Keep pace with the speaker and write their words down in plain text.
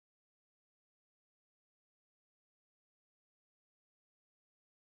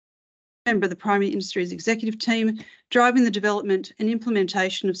member of the primary industries executive team, driving the development and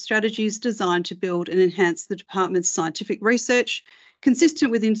implementation of strategies designed to build and enhance the department's scientific research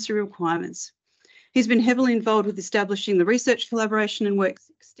consistent with industry requirements. He's been heavily involved with establishing the research collaboration and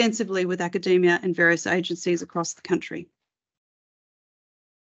works extensively with academia and various agencies across the country.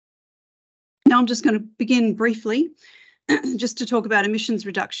 Now I'm just going to begin briefly just to talk about emissions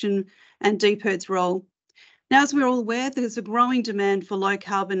reduction and DPIRD's role. Now, as we're all aware, there's a growing demand for low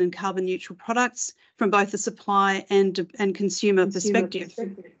carbon and carbon neutral products from both the supply and consumer perspective.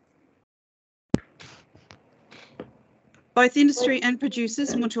 Both industry and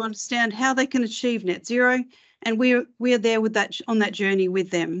producers want to understand how they can achieve net zero, and we are there with that on that journey with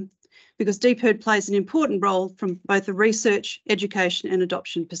them, because DPIRD plays an important role from both a research, education and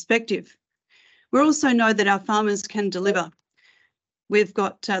adoption perspective. We also know that our farmers can deliver. We've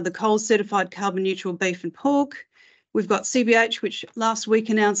got the Coles certified carbon neutral beef and pork. We've got CBH, which last week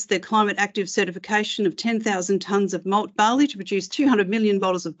announced their climate active certification of 10,000 tonnes of malt barley to produce 200 million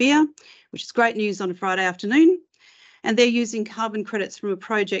bottles of beer, which is great news on a Friday afternoon. And they're using carbon credits from a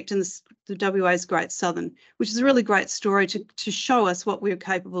project in the WA's Great Southern, which is a really great story to show us what we're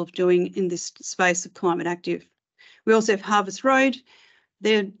capable of doing in this space of climate active. We also have Harvest Road.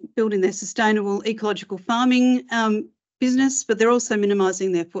 They're building their sustainable ecological farming business, but they're also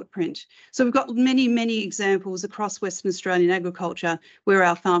minimising their footprint. So we've got many, many examples across Western Australian agriculture where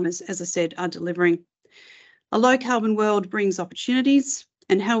our farmers, as I said, are delivering. A low carbon world brings opportunities,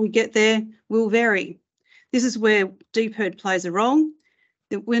 and how we get there will vary. This is where DPIRD plays a role.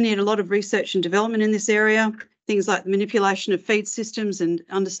 We need a lot of research and development in this area, things like the manipulation of feed systems and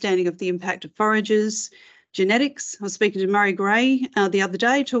understanding of the impact of forages, genetics. I was speaking to Murray Gray the other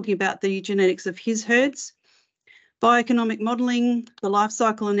day talking about the genetics of his herds. Bioeconomic modelling, the life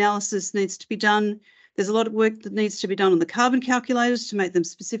cycle analysis needs to be done. There's a lot of work that needs to be done on the carbon calculators to make them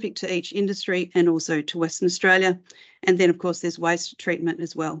specific to each industry and also to Western Australia. And then, of course, there's waste treatment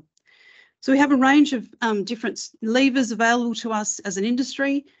as well. So we have a range of different levers available to us as an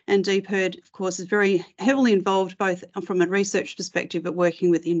industry, and DPIRD, of course, is very heavily involved both from a research perspective but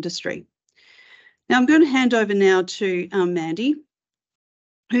working with industry. Now I'm going to hand over now to Mandy,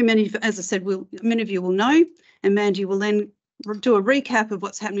 who as I said, many of you will know, and Mandy will then do a recap of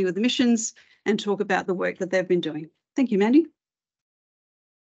what's happening with emissions and talk about the work that they've been doing. Thank you, Mandy.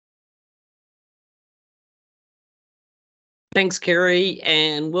 Thanks, Kerry,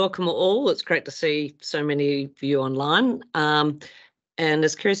 and welcome all. It's great to see so many of you online. And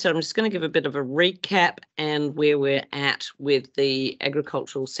as Kerry said, I'm just going to give a bit of a recap and where we're at with the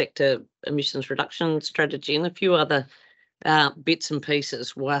agricultural sector emissions reduction strategy and a few other bits and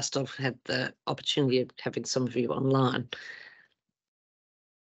pieces whilst I've had the opportunity of having some of you online.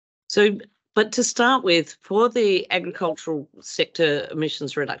 So, but to start with, for the agricultural sector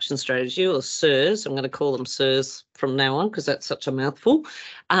emissions reduction strategy, or SERS, I'm going to call them SERS from now on because that's such a mouthful.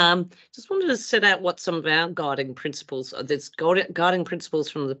 Just wanted to set out what some of our guiding principles are. There's guiding principles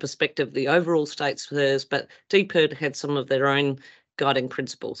from the perspective of the overall state SERS, but DPIRD had some of their own guiding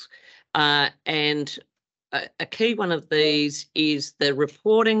principles. And a key one of these is the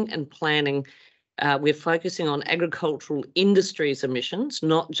reporting and planning. We're focusing on agricultural industries emissions,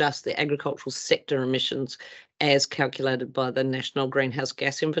 not just the agricultural sector emissions as calculated by the National Greenhouse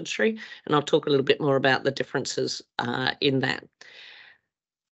Gas Inventory. And I'll talk a little bit more about the differences in that.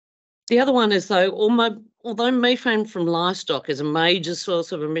 The other one is, though, although methane from livestock is a major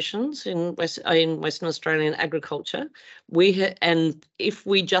source of emissions in Western Australian agriculture, and if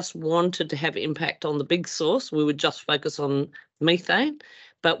we just wanted to have impact on the big source, we would just focus on methane.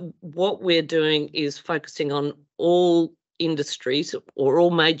 But what we're doing is focusing on all industries or all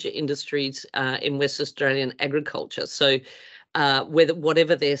major industries in West Australian agriculture. So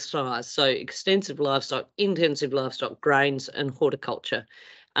whatever their size, so extensive livestock, intensive livestock, grains and horticulture,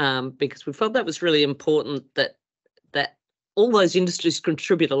 because we felt that was really important that all those industries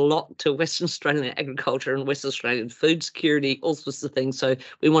contribute a lot to Western Australian agriculture and Western Australian food security, all sorts of things. So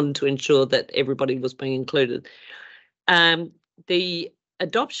we wanted to ensure that everybody was being included. The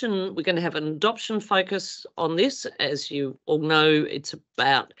adoption, we're going to have an adoption focus on this. As you all know, it's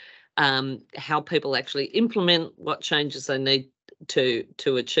about how people actually implement what changes they need to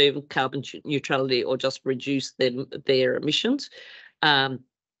achieve carbon neutrality or just reduce their emissions. But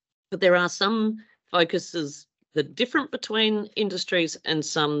there are some focuses that are different between industries and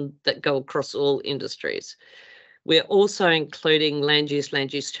some that go across all industries. We're also including land use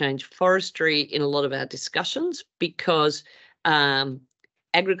change, forestry in a lot of our discussions because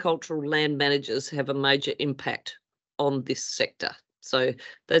agricultural land managers have a major impact on this sector. So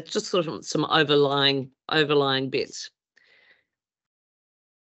that's just sort of some overlying bits.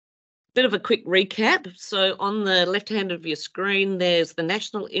 Bit of a quick recap. So on the left hand of your screen, there's the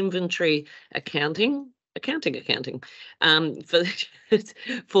National Inventory accounting for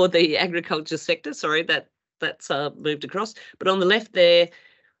for the agriculture sector. Sorry, that's moved across. But on the left there,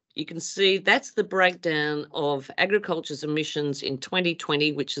 you can see that's the breakdown of agriculture's emissions in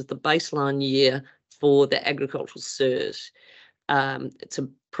 2020, which is the baseline year for the agricultural SERS. It's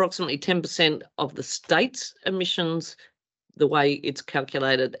approximately 10% of the state's emissions, the way it's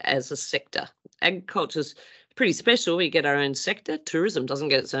calculated as a sector. Agriculture's pretty special. We get our own sector. Tourism doesn't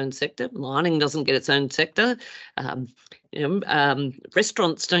get its own sector. Mining doesn't get its own sector.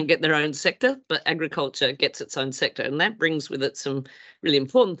 Restaurants don't get their own sector, but agriculture gets its own sector. And that brings with it some really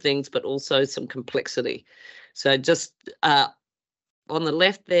important things, but also some complexity. So just on the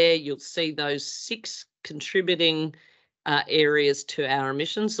left there, you'll see those 6 contributing areas to our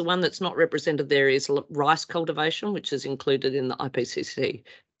emissions. The one that's not represented there is rice cultivation, which is included in the IPCC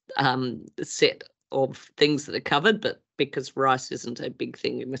set of things that are covered, but because rice isn't a big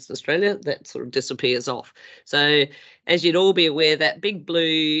thing in Western Australia, that sort of disappears off. So as you'd all be aware, that big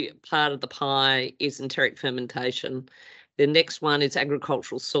blue part of the pie is enteric fermentation. The next one is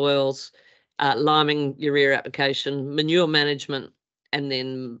agricultural soils, liming, urea application, manure management, and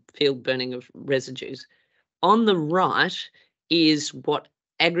then field burning of residues. On the right is what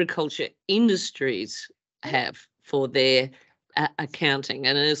agriculture industries have for their accounting.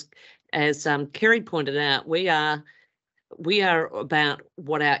 And as Kerry pointed out, we are about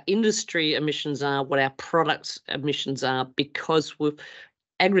what our industry emissions are, what our products emissions are, because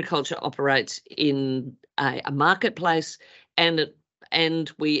agriculture operates in a marketplace,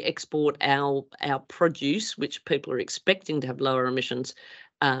 and we export our produce, which people are expecting to have lower emissions.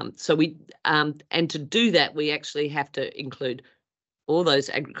 So we and to do that, we actually have to include all those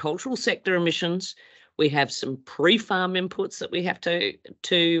agricultural sector emissions. We have some pre-farm inputs that we have to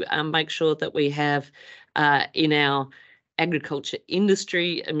make sure that we have in our agriculture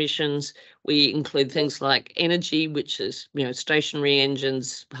industry emissions. We include things like energy, which is, stationary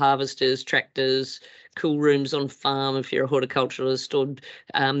engines, harvesters, tractors, cool rooms on farm if you're a horticulturalist, or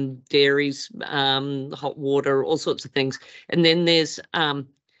dairies, hot water, all sorts of things. And then there's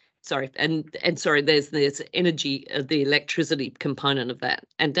there's energy, the electricity component of that.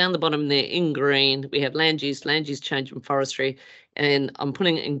 And down the bottom there in green, we have land use change and forestry. And I'm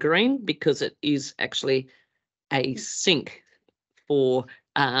putting it in green because it is actually a sink for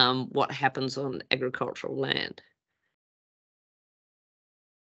what happens on agricultural land.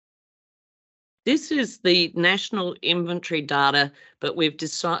 This is the national inventory data, but we've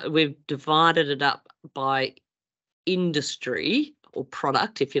divided it up by industry or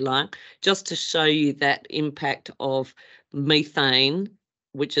product, if you like, just to show you that impact of methane,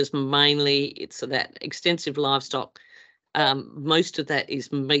 which is mainly, it's that extensive livestock. Most of that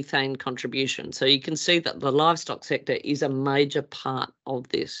is methane contribution. So you can see that the livestock sector is a major part of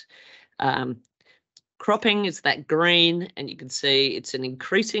this. Cropping is that green, and you can see it's an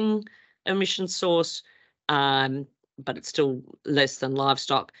increasing emission source, but it's still less than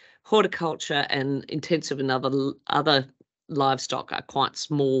livestock. Horticulture and intensive and other livestock are quite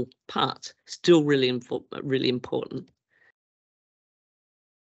small parts, still really important.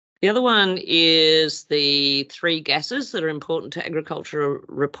 The other one is the 3 gases that are important to agricultural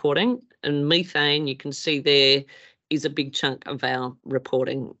reporting, and methane, you can see there, is a big chunk of our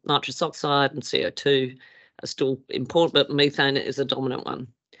reporting. Nitrous oxide and CO2 are still important, but methane is a dominant one.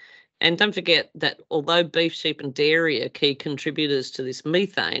 And don't forget that although beef, sheep and dairy are key contributors to this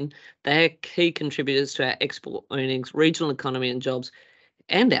methane, they are key contributors to our export earnings, regional economy and jobs,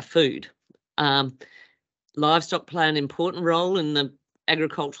 and our food. Livestock play an important role in the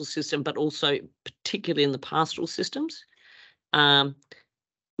agricultural system, but also particularly in the pastoral systems.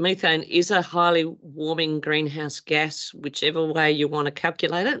 Methane is a highly warming greenhouse gas, whichever way you want to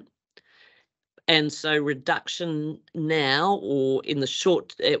calculate it. And so reduction now or in the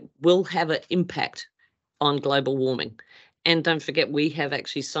short, it will have an impact on global warming. And don't forget, we have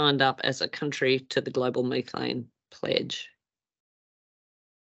actually signed up as a country to the Global Methane Pledge.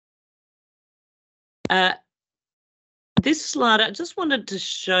 This slide, I just wanted to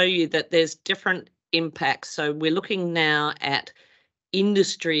show you that there's different impacts. So we're looking now at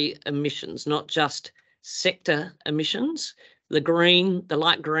industry emissions, not just sector emissions. The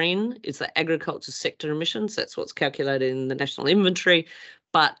light green is the agriculture sector emissions. That's what's calculated in the national inventory.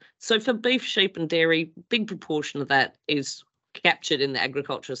 But so for beef, sheep and dairy, big proportion of that is captured in the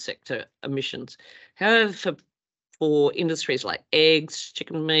agriculture sector emissions. However, for industries like eggs,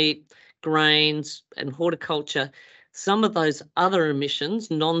 chicken meat, grains and horticulture, some of those other emissions,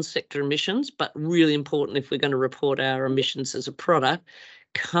 non-sector emissions, but really important if we're going to report our emissions as a product,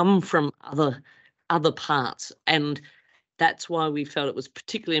 come from other parts, and that's why we felt it was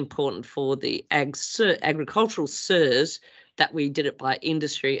particularly important for the agricultural SERS that we did it by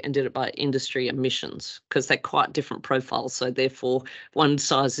industry and did it by industry emissions, because they're quite different profiles. So therefore, one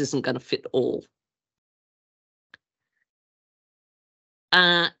size isn't going to fit all.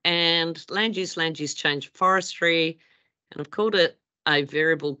 And land use change, forestry, and I've called it a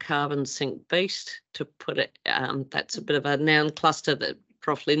variable carbon sink beast to put it. That's a bit of a noun cluster that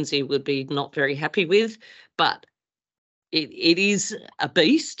Prof. Lindsay would be not very happy with, but it is a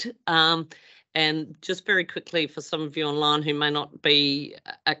beast. And just very quickly, for some of you online who may not be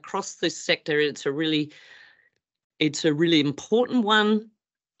across this sector, it's a really important one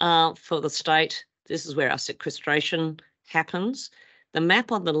for the state. This is where our sequestration happens. The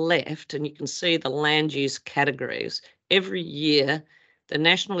map on the left, and you can see the land use categories. Every year, the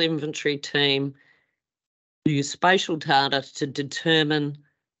National Inventory Team use spatial data to determine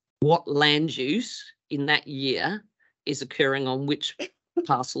what land use in that year is occurring on which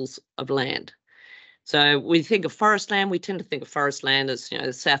parcels of land. So we think of forest land, we tend to think of forest land as,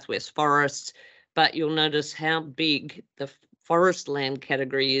 the southwest forests, but you'll notice how big the forest land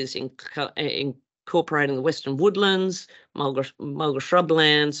category is incorporating the western woodlands, mulga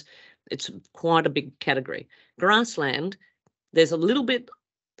shrublands. It's quite a big category. Grassland, there's a little bit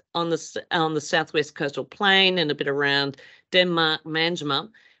on the southwest coastal plain and a bit around Denmark, Manjima,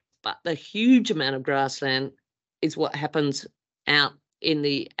 but the huge amount of grassland is what happens out in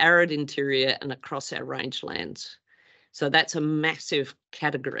the arid interior and across our rangelands. So that's a massive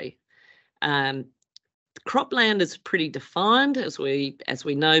category. Cropland is pretty defined, as we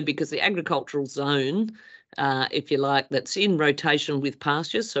know, because the agricultural zone, if you like, that's in rotation with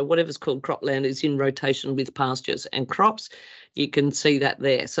pastures. So whatever's called cropland is in rotation with pastures and crops. You can see that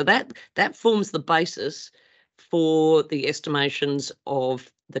there. So that forms the basis for the estimations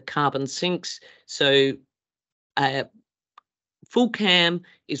of the carbon sinks. So full CAM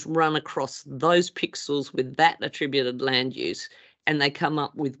is run across those pixels with that attributed land use, and they come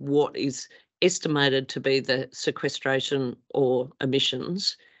up with what is estimated to be the sequestration or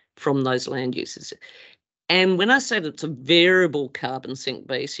emissions from those land uses. And when I say that it's a variable carbon sink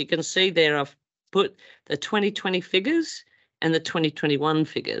beast, you can see there I've put the 2020 figures and the 2021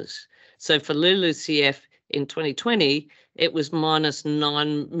 figures. So for LULUCF in 2020, it was minus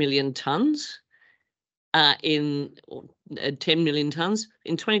 9 million tonnes. 10 million tonnes.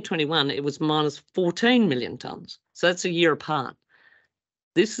 In 2021, it was minus 14 million tonnes. So that's a year apart.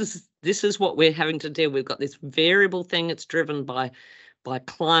 This is what we're having to deal with. We've got this variable thing. It's driven by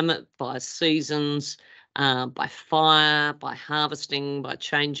climate, by seasons, by fire, by harvesting, by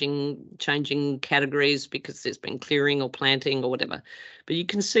changing categories because there's been clearing or planting or whatever. But you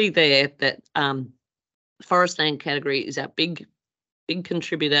can see there that forest land category is our big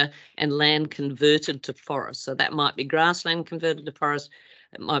contributor, and land converted to forest. So that might be grassland converted to forest.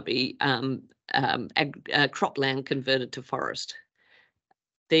 It might be cropland converted to forest.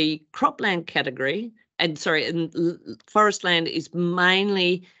 The cropland category, and forest land is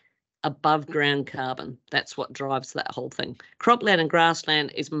mainly above ground carbon. That's what drives that whole thing. Cropland and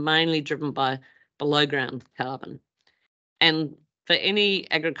grassland is mainly driven by below ground carbon. And for any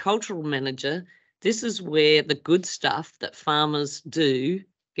agricultural manager, this is where the good stuff that farmers do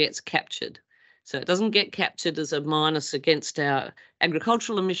gets captured. So it doesn't get captured as a minus against our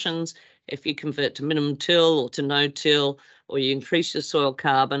agricultural emissions if you convert to minimum till or to no till, or you increase your soil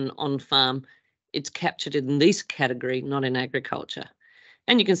carbon on farm. It's captured in this category, not in agriculture.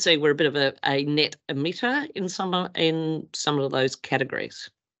 And you can see we're a bit of a net emitter in some of those categories.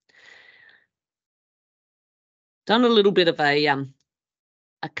 Done a little bit of a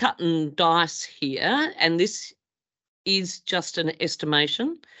cut and dice here, and this is just an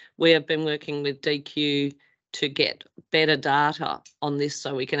estimation. We have been working with DQ to get better data on this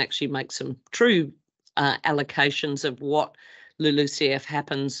so we can actually make some true allocations of what LULUCF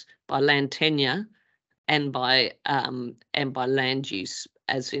happens by land tenure and by land use,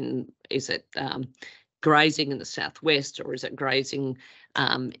 as in, is it grazing in the southwest, or is it grazing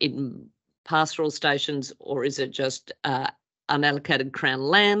in pastoral stations, or is it just unallocated Crown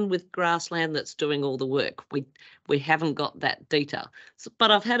land with grassland that's doing all the work? We haven't got that detail.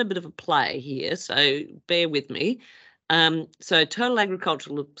 But I've had a bit of a play here, so bear with me. So total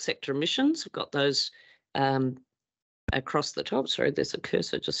agricultural sector emissions, we've got those across the top. Sorry, there's a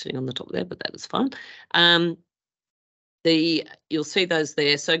cursor just sitting on the top there, but that is fine. You'll see those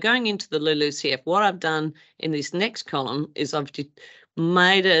there. So going into the LULUCF, what I've done in this next column is I've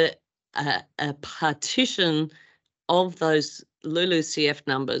made a partition of those LULUCF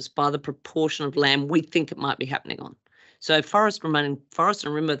numbers by the proportion of land we think it might be happening on. So forest remaining forest,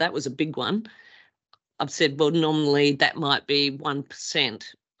 and remember that was a big one. I've said, well, nominally that might be 1%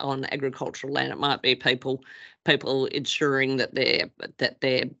 on agricultural land. It might be people ensuring that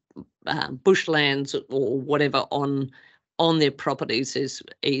their bushlands or whatever on their properties is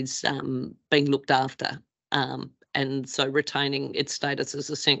being looked after, and so retaining its status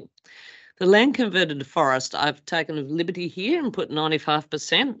as a sink. The land converted to forest, I've taken a liberty here and put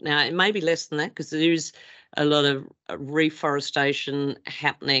 95%. Now, it may be less than that because there is a lot of reforestation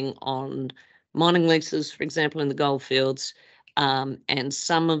happening on mining leases, for example, in the goldfields, and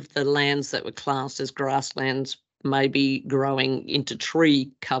some of the lands that were classed as grasslands may be growing into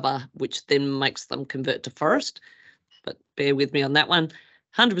tree cover, which then makes them convert to forest. But bear with me on that one.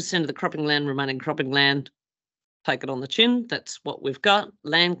 100% of the cropping land remaining cropping land, take it on the chin. That's what we've got.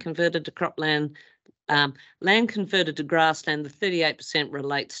 Land converted to cropland, land converted to grassland, the 38%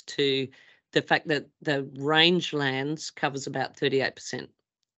 relates to the fact that the rangelands covers about 38%.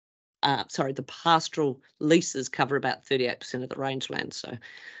 The pastoral leases cover about 38% of the rangeland.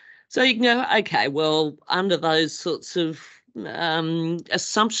 So you can go, okay, well, under those sorts of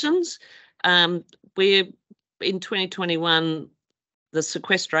assumptions, we're in 2021, the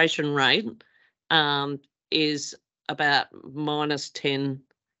sequestration rate is about minus 10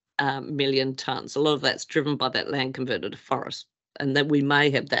 million tonnes. A lot of that's driven by that land converted to forest, and that we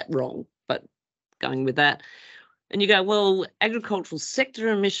may have that wrong, but going with that. And you go, well, agricultural sector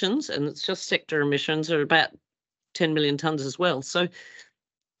emissions, and it's just sector emissions, are about 10 million tonnes as well. So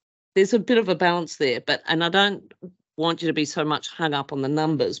there's a bit of a balance there, and I don't want you to be so much hung up on the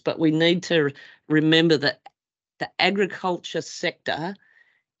numbers, but we need to remember that the agriculture sector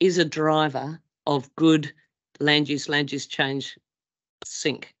is a driver of good land use change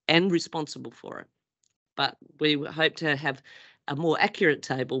sink and responsible for it. But we hope to have a more accurate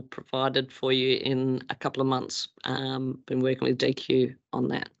table provided for you in a couple of months. Been working with DQ on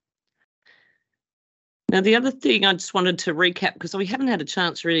that. Now, the other thing I just wanted to recap, because we haven't had a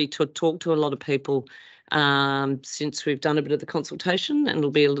chance really to talk to a lot of people since we've done a bit of the consultation, and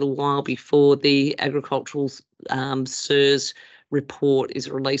it'll be a little while before the agricultural SERS report is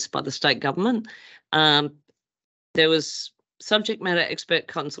released by the state government. There was subject matter expert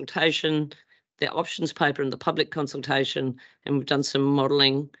consultation, the options paper and the public consultation, and we've done some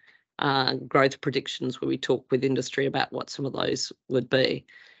modelling growth predictions where we talk with industry about what some of those would be.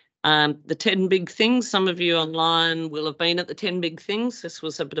 The 10 big things, some of you online will have been at the 10 big things. This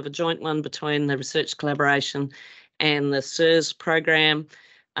was a bit of a joint one between the research collaboration and the SERS program.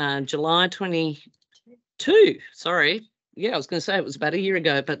 July 22, sorry. Yeah, I was going to say it was about a year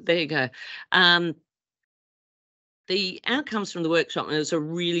ago, but there you go. The outcomes from the workshop, and it was a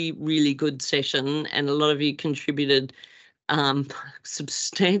really, really good session, and a lot of you contributed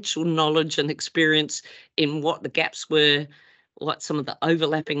substantial knowledge and experience in what the gaps were, what some of the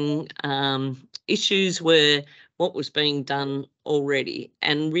overlapping issues were, what was being done already.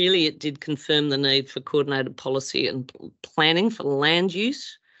 And really it did confirm the need for coordinated policy and planning for land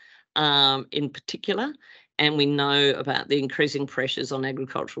use in particular. And we know about the increasing pressures on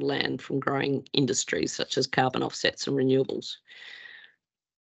agricultural land from growing industries such as carbon offsets and renewables.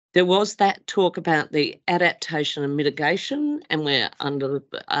 There was that talk about the adaptation and mitigation, and we're under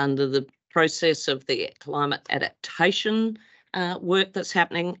the process of the climate adaptation work that's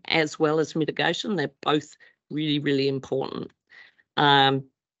happening, as well as mitigation. They're both really, really important.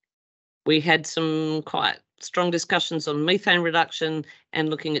 We had some quite strong discussions on methane reduction and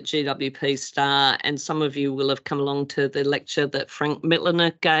looking at GWP STAR, and some of you will have come along to the lecture that Frank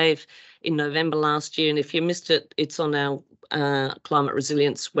Mittler gave in November last year, and if you missed it, it's on our climate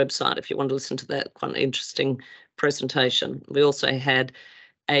resilience website if you want to listen to that. Quite an interesting presentation. We also had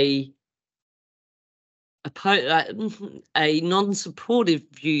a non-supportive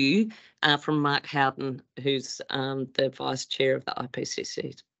view from Mark Howden, who's the Vice Chair of the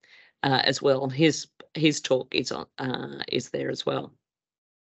IPCC as well. His talk is there as well.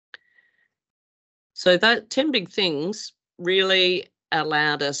 So that 10 big things really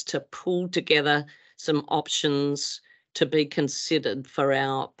allowed us to pull together some options to be considered for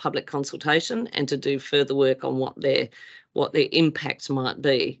our public consultation and to do further work on what their impacts might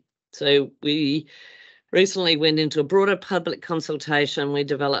be. So we recently went into a broader public consultation. We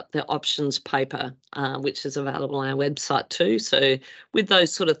developed the options paper, which is available on our website too. So with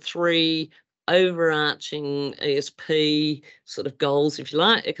those sort of three overarching ESP sort of goals, if you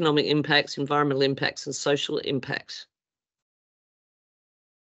like, economic impacts, environmental impacts, and social impacts.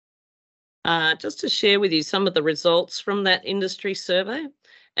 Just to share with you some of the results from that industry survey.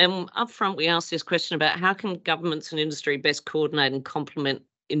 And up front, we asked this question about how can governments and industry best coordinate and complement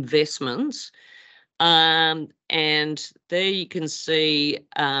investments And there you can see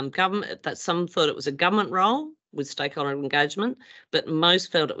government, that some thought it was a government role with stakeholder engagement, but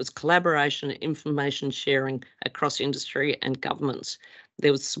most felt it was collaboration and information sharing across industry and governments.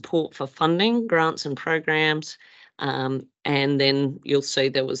 There was support for funding, grants and programs, and then you'll see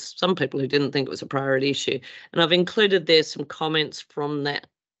there was some people who didn't think it was a priority issue. And I've included there some comments from that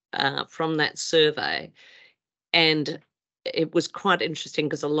survey, and it was quite interesting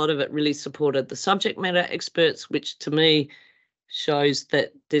because a lot of it really supported the subject matter experts, which to me shows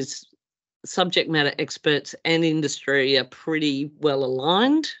that there's subject matter experts and industry are pretty well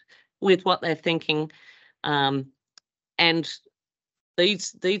aligned with what they're thinking. And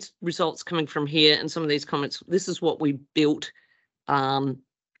these results coming from here and some of these comments, this is what we built our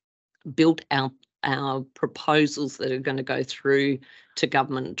proposals that are going to go through to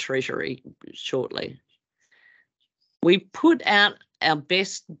government and treasury shortly. We put out our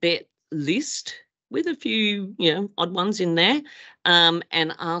best bet list with a few, odd ones in there, and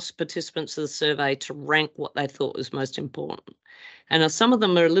asked participants of the survey to rank what they thought was most important. And some of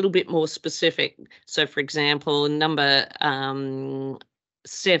them are a little bit more specific. So, for example, number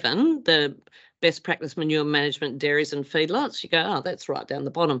 7, the best practice manure management, dairies and feedlots. You go, oh, that's right down the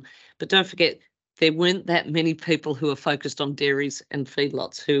bottom. But don't forget, there weren't that many people who are focused on dairies and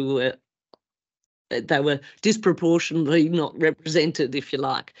feedlots they were disproportionately not represented, if you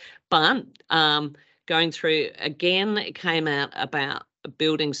like. But going through, again, it came out about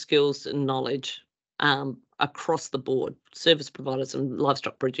building skills and knowledge across the board, service providers and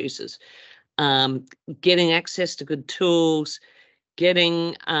livestock producers, getting access to good tools,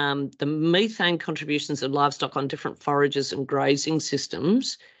 getting the methane contributions of livestock on different forages and grazing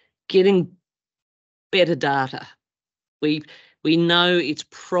systems, getting better data. We know it's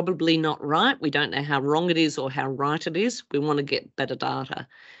probably not right. We don't know how wrong it is or how right it is. We want to get better data.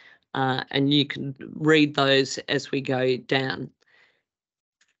 And you can read those as we go down.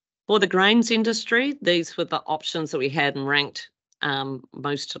 For the grains industry, these were the options that we had and ranked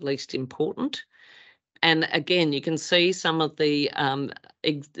most to least important. And again, you can see some of the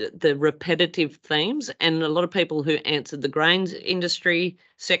repetitive themes, and a lot of people who answered the grains industry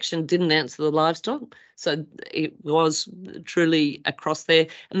section didn't answer the livestock. So it was truly across there.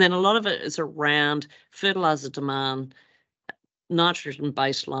 And then a lot of it is around fertiliser demand, nitrogen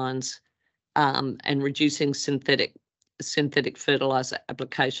baselines, and reducing synthetic fertiliser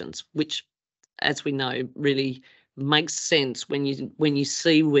applications, which, as we know, really makes sense when you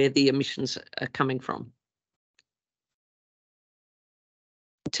see where the emissions are coming from.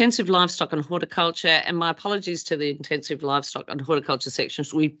 Intensive livestock and horticulture, and my apologies to the intensive livestock and horticulture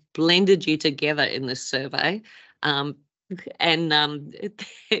sections. We blended you together in this survey, it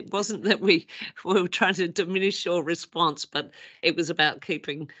wasn't that we were trying to diminish your response, but it was about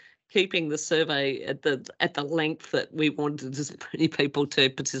keeping the survey at the length that we wanted as many people to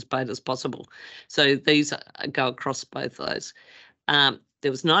participate as possible. So these go across both those.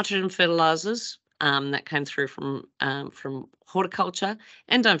 There was nitrogen fertilisers that came through from horticulture,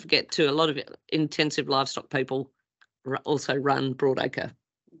 and don't forget too, a lot of intensive livestock people also run broadacre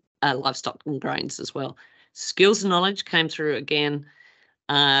livestock and grains as well. Skills and knowledge came through again.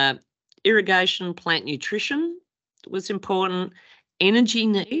 Irrigation, plant nutrition was important. Energy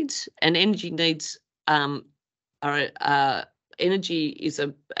needs, and energy needs energy is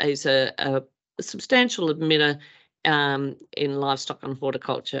a substantial emitter in livestock and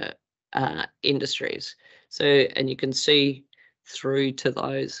horticulture industries. So, and you can see through to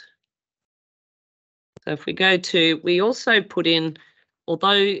those. So if we go to, we also put in,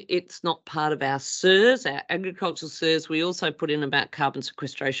 although it's not part of our SERS, our agricultural SERS, we also put in about carbon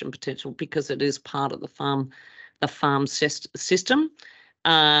sequestration potential because it is part of the farm system.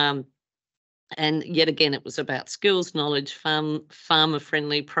 And yet again, it was about skills, knowledge,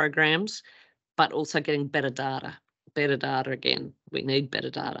 farmer-friendly programs, but also getting better data. Better data again. We need better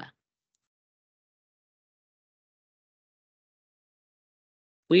data.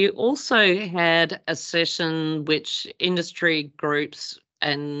 We also had a session which industry groups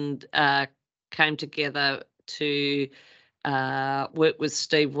and came together to work with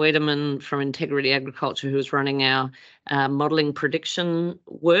Steve Wederman from Integrity Agriculture, who was running our modelling prediction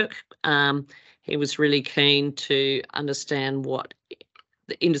work. He was really keen to understand what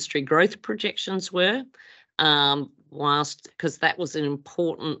the industry growth projections were, because that was an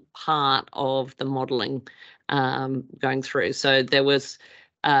important part of the modelling going through. So there was,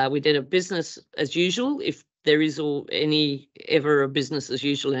 we did a business as usual. If there is ever a business as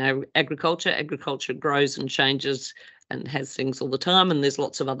usual in agriculture, agriculture grows and changes and has things all the time, and there's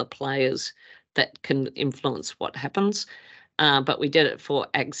lots of other players that can influence what happens. but we did it for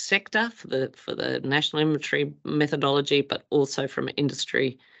ag sector, for the national inventory methodology, but also from an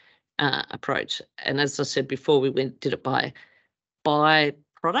industry approach. And as I said before, we did it by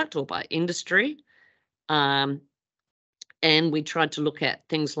product or by industry. And we tried to look at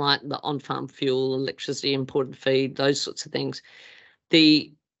things like the on-farm fuel, electricity, imported feed, those sorts of things.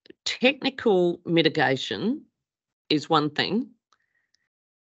 The technical mitigation is one thing,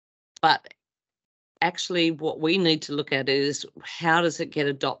 but actually what we need to look at is how does it get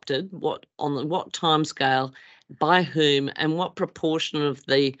adopted, what timescale, by whom, and what proportion of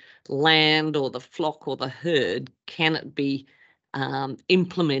the land or the flock or the herd can it be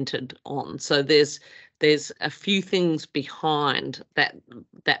implemented on. So there's a few things behind that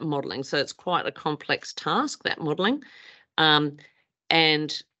modelling. So it's quite a complex task, that modelling.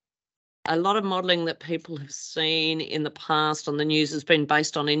 And a lot of modelling that people have seen in the past on the news has been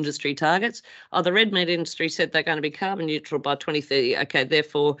based on industry targets. Oh, the red meat industry said they're going to be carbon neutral by 2030. Okay,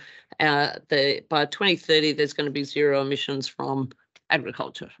 therefore, by 2030, there's going to be zero emissions from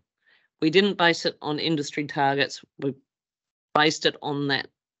agriculture. We didn't base it on industry targets. We based it on that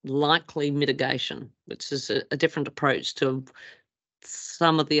likely mitigation, which is a different approach to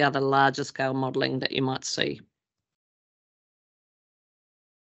some of the other larger scale modelling that you might see.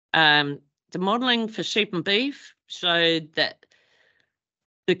 The modelling for sheep and beef showed that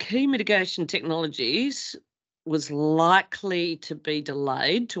the key mitigation technologies was likely to be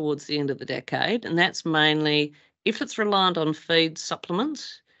delayed towards the end of the decade, and that's mainly if it's reliant on feed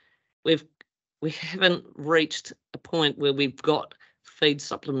supplements. We haven't reached a point where we've got feed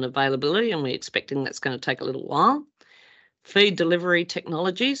supplement availability, and we're expecting that's going to take a little while. Feed delivery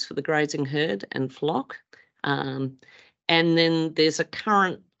technologies for the grazing herd and flock. And then there's a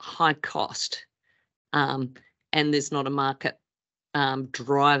current high cost, and there's not a market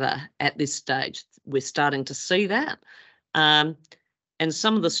driver at this stage. We're starting to see that. And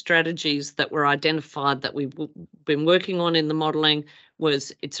some of the strategies that were identified that we've been working on in the modelling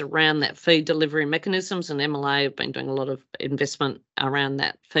was it's around that feed delivery mechanisms, and MLA have been doing a lot of investment around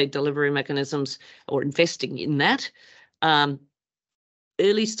that feed delivery mechanisms or investing in that.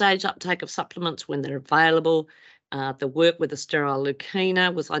 Early stage uptake of supplements when they're available. The work with the sterile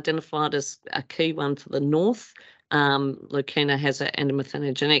leucaena was identified as a key one for the north. Leucaena has an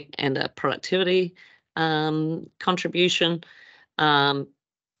endomethanogenetic and a productivity contribution.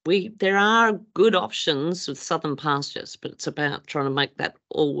 There are good options with southern pastures, but it's about trying to make that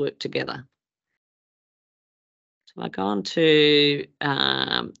all work together. So I go on to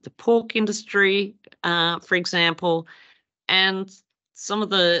the pork industry, for example, and some of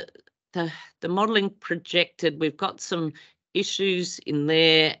the modelling projected, we've got some issues in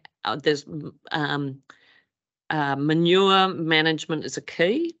there. There's manure management is a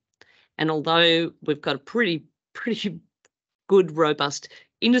key, and although we've got a pretty good, robust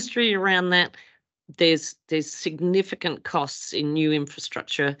industry around that, there's significant costs in new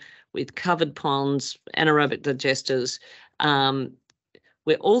infrastructure with covered ponds, anaerobic digesters.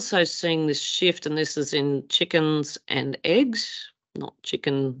 We're also seeing this shift, and this is in chickens and eggs, not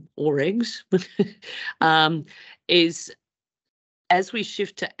chicken or eggs, is as we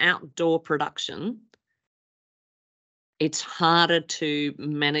shift to outdoor production, it's harder to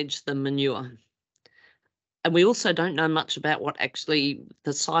manage the manure. And we also don't know much about what actually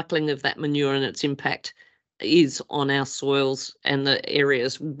the cycling of that manure and its impact is on our soils and the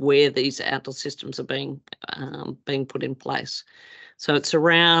areas where these outdoor systems are being put in place. So it's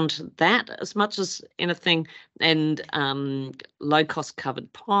around that as much as anything, and low-cost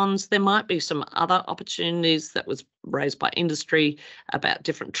covered ponds. There might be some other opportunities that was raised by industry about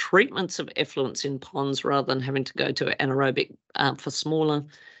different treatments of effluents in ponds rather than having to go to anaerobic for smaller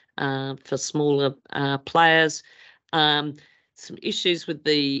players. Some issues with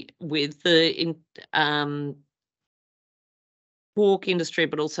the pork industry,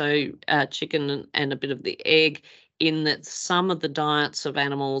 but also chicken and a bit of the egg, in that some of the diets of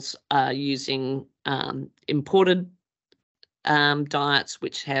animals are using imported diets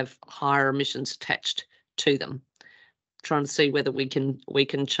which have higher emissions attached to them. Trying to see whether we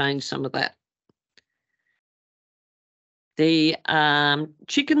can change some of that. The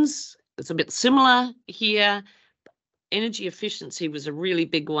chickens, it's a bit similar here. Energy efficiency was a really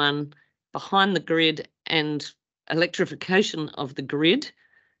big one. Behind the grid and electrification of the grid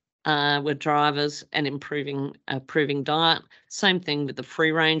were drivers, and improving diet. Same thing with the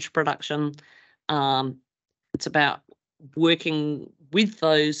free range production. It's about working with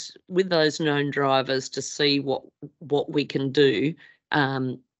those known drivers to see what we can do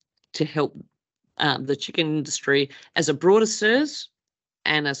to help the chicken industry as a broader SERS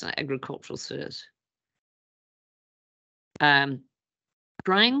and as an agricultural SERS.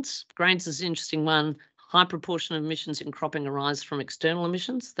 Grains is an interesting one. High proportion of emissions in cropping arise from external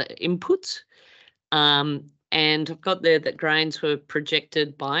emissions, the inputs. And I've got there that grains were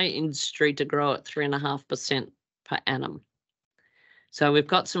projected by industry to grow at 3.5% per annum. So we've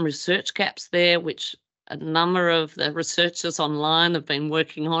got some research gaps there, which a number of the researchers online have been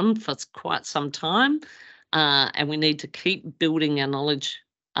working on for quite some time. And we need to keep building our knowledge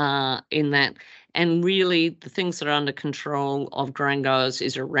in that. And really the things that are under control of grain growers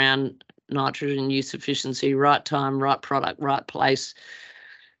is around nitrogen use efficiency, right time, right product, right place,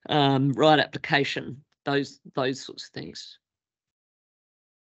 right application, those sorts of things.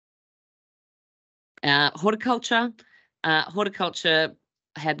 Horticulture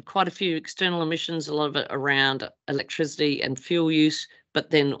had quite a few external emissions, a lot of it around electricity and fuel use, but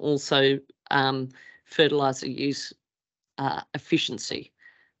then also fertilizer use efficiency.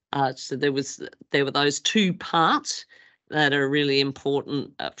 So there were those two parts that are really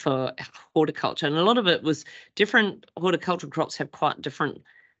important for horticulture, and a lot of it was different. Horticultural crops have quite different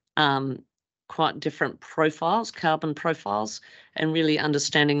profiles, carbon profiles, and really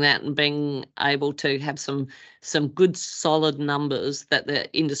understanding that and being able to have some good solid numbers that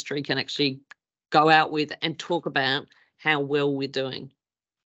the industry can actually go out with and talk about how well we're doing.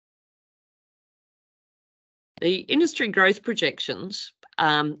 The industry growth projections,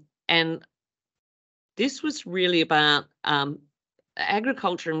 and this was really about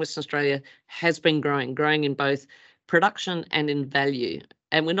agriculture in Western Australia has been growing in both production and in value.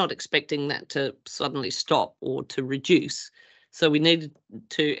 And we're not expecting that to suddenly stop or to reduce. So we needed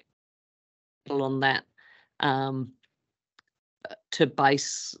to on that to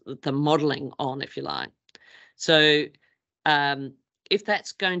base the modelling on, if you like. So if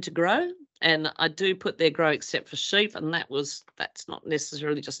that's going to grow, and I do put there grow except for sheep, and that's not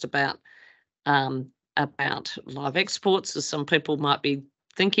necessarily just about live exports, as some people might be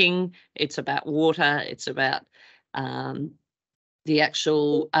thinking. It's about water, it's about the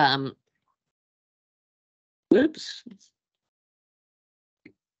actual oops.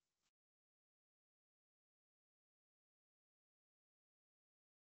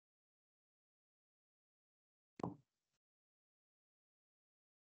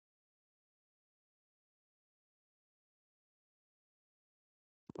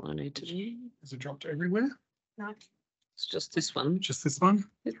 I need to do. Has it dropped everywhere? No. It's just this one. Just this one?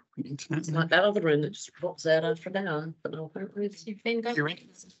 Yep. Internet. It's like that other room that just drops out after an hour. But You've been going. You're in?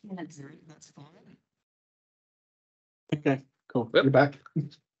 Minutes. That's fine. Okay, cool. Yep. You're back.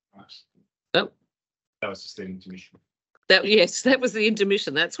 Oh, That was just the intermission. yes, that was the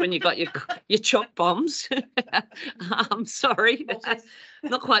intermission. That's when you got your chop bombs. I'm sorry,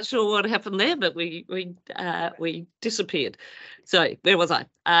 not quite sure what happened there, but we disappeared. So where was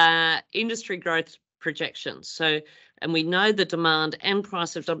I? Industry growth projections. So, and we know the demand and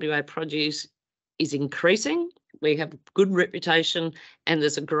price of WA produce is increasing. We have a good reputation, and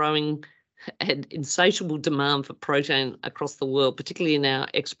there's a growing and insatiable demand for protein across the world, particularly in our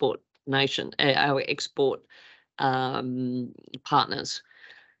export nation, our export partners.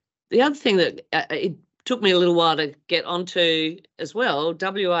 The other thing that it took me a little while to get onto as well,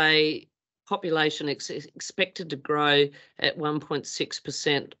 WA population expected to grow at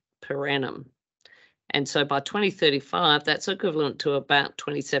 1.6% per annum. And so by 2035, that's equivalent to about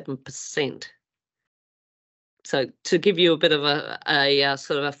 27%. So to give you a bit of a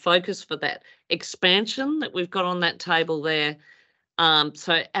sort of a focus for that expansion that we've got on that table there.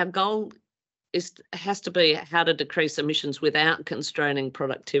 So our goal has to be how to decrease emissions without constraining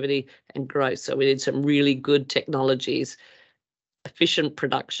productivity and growth. So we need some really good technologies, efficient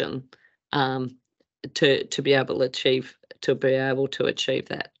production to be able to achieve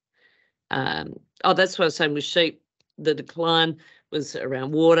that. That's what I was saying with sheep. The decline was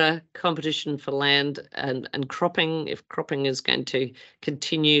around water, competition for land and cropping, if cropping is going to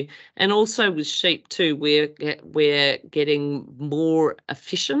continue. And also with sheep too, we're getting more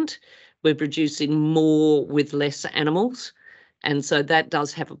efficient. We're producing more with less animals. And so that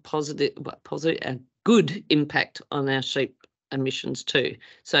does have a good impact on our sheep emissions too.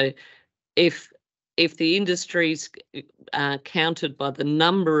 So if the industry's counted by the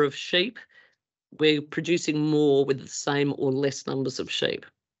number of sheep, we're producing more with the same or less numbers of sheep.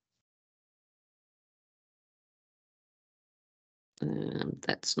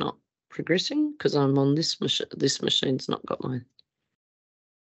 That's not progressing because I'm on this machine. This machine's not got my.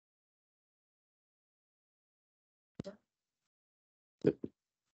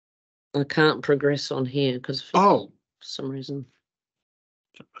 I can't progress on here because for some reason.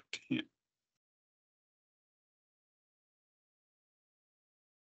 Jump back to here.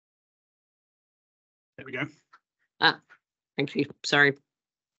 There we go. Thank you. Sorry.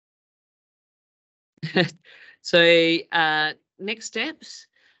 So next steps.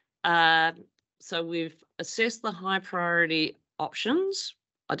 So we've assessed the high priority options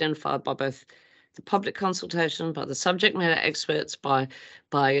identified by both the public consultation, by the subject matter experts, by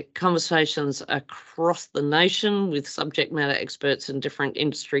conversations across the nation with subject matter experts in different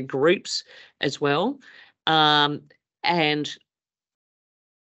industry groups as well, and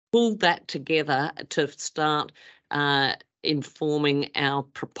pull that together to start informing our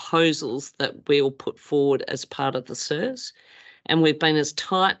proposals that we'll put forward as part of the SERS. And we've been as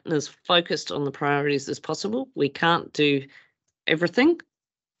tight and as focused on the priorities as possible. We can't do everything,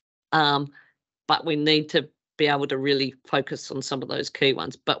 but we need to be able to really focus on some of those key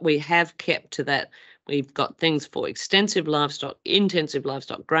ones. But we have kept to that. We've got things for extensive livestock, intensive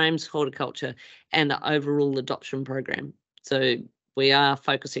livestock, grains, horticulture, and the overall adoption program. So we are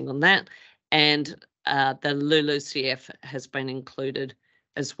focusing on that. And the LULUCF has been included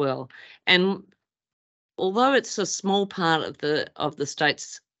as well. And although it's a small part of the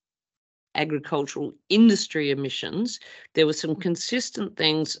state's agricultural industry emissions, there were some consistent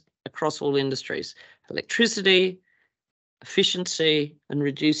things across all industries: electricity, efficiency, and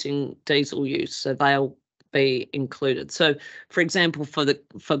reducing diesel use. So they'll be included. So, for example,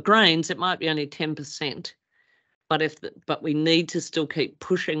 for grains, it might be only 10%, but we need to still keep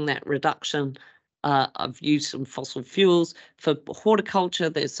pushing that reduction of use of fossil fuels. For horticulture,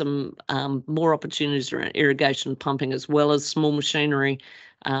 there's some more opportunities around irrigation, pumping, as well as small machinery.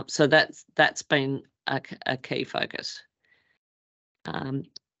 So that's been a key focus.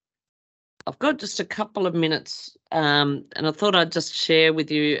 I've got just a couple of minutes, and I thought I'd just share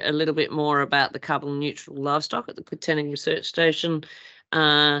with you a little bit more about the carbon neutral livestock at the Katanning Research Station.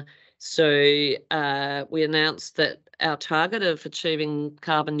 So we announced that our target of achieving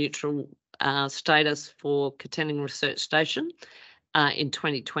carbon neutral status for Katanning Research Station in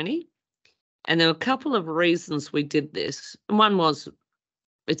 2020. And there were a couple of reasons we did this. And one was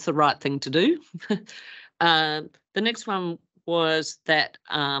it's the right thing to do. The next one was that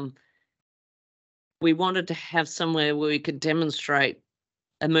we wanted to have somewhere where we could demonstrate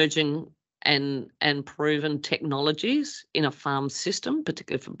emerging and proven technologies in a farm system,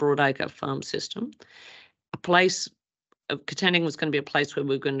 particularly for broadacre farm system. A place, Katanning was going to be a place where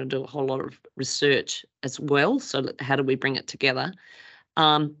we were going to do a whole lot of research as well. So how do we bring it together?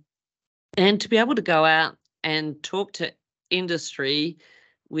 And to be able to go out and talk to industry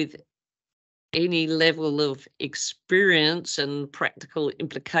with any level of experience and practical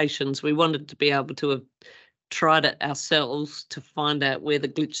implications, we wanted to be able to have tried it ourselves to find out where the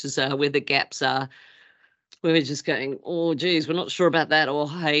glitches are, where the gaps are. We were just going, oh, geez, we're not sure about that. Or,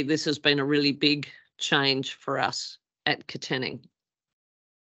 hey, this has been a really big change for us at Katanning.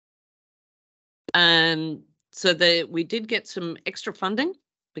 And so we did get some extra funding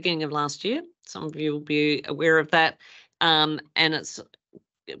beginning of last year. Some of you will be aware of that. And it's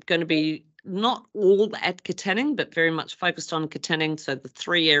going to be not all at Katanning, but very much focused on Katanning. So the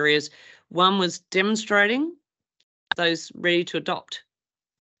three areas. One was demonstrating those ready to adopt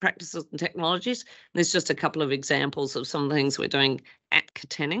practices and technologies. And there's just a couple of examples of some of the things we're doing at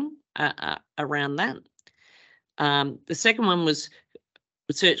Katanning around that. The second one was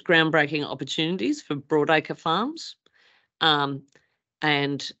research groundbreaking opportunities for broadacre farms. And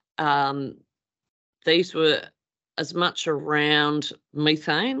these were as much around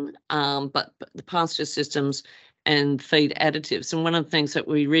methane, but the pasture systems and feed additives. And one of the things that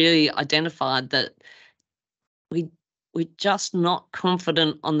we really identified that we're just not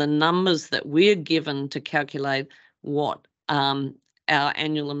confident on the numbers that we're given to calculate what our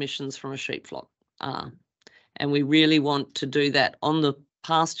annual emissions from a sheep flock are. And we really want to do that on the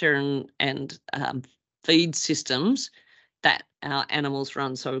pasture and feed systems that our animals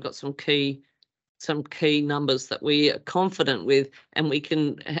run. So we've got some key numbers that we are confident with, and we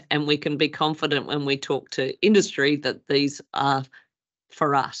can be confident when we talk to industry that these are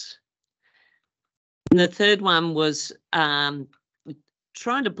for us. And the third one was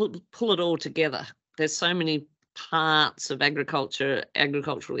trying to pull it all together. There's so many parts of agricultural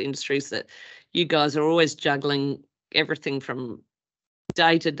industries that you guys are always juggling everything from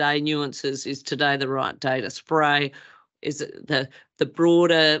day-to-day nuances. Is today the right day to spray? Is it the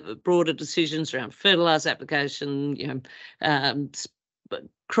broader decisions around fertilizer application,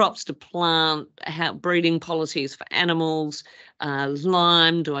 crops to plant, how breeding policies for animals,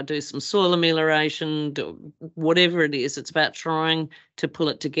 lime, do I do some soil amelioration, whatever it is, it's about trying to pull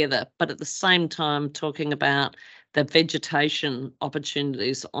it together, but at the same time talking about the vegetation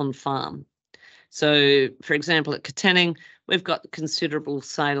opportunities on farm. So, for example, at Katanning, we've got considerable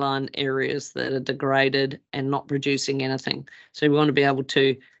saline areas that are degraded and not producing anything. So we want to be able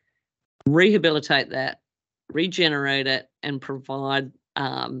to rehabilitate that, regenerate it, and provide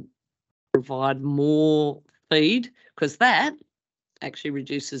more feed, because that actually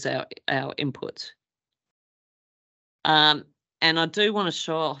reduces our inputs. And I do want to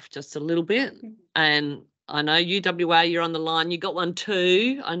show off just a little bit, and I know UWA, you're on the line. You got one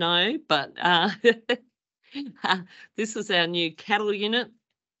too, I know, but this is our new cattle unit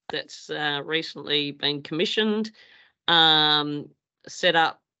that's recently been commissioned, set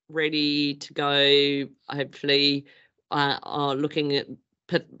up, ready to go, hopefully looking at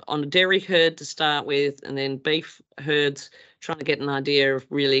on a dairy herd to start with, and then beef herds, trying to get an idea of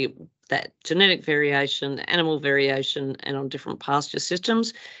really that genetic variation, animal variation, and on different pasture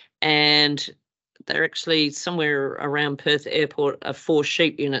systems. And they're actually somewhere around Perth Airport are 4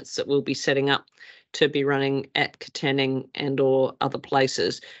 sheep units that we'll be setting up to be running at Katanning and or other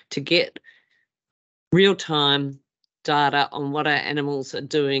places to get real-time data on what our animals are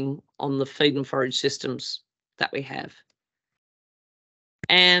doing on the feed and forage systems that we have.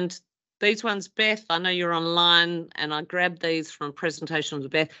 And these ones, Beth, I know you're online, and I grabbed these from a presentation of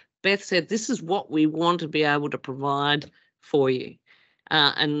Beth. Beth said, this is what we want to be able to provide for you.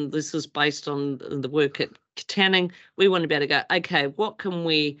 And this is based on the work at Katanning. We want to be able to go, okay, what can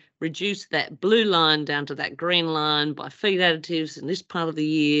we reduce that blue line down to that green line by feed additives in this part of the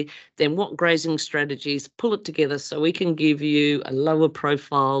year? Then what grazing strategies, pull it together so we can give you a lower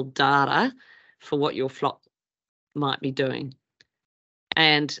profile data for what your flock might be doing.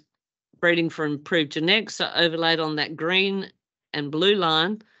 And breeding for improved genetics are overlaid on that green and blue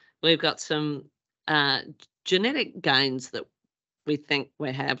line. We've got some genetic gains that we think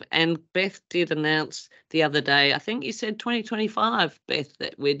we have. And Beth did announce the other day, I think you said 2025, Beth,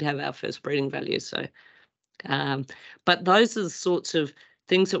 that we'd have our first breeding value. So, but those are the sorts of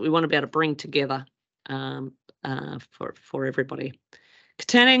things that we want to be able to bring together for everybody.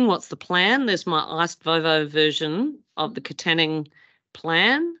 Katanning, what's the plan? There's my iced Vovo version of the Katanning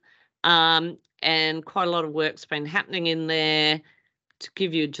plan, and quite a lot of work's been happening in there. To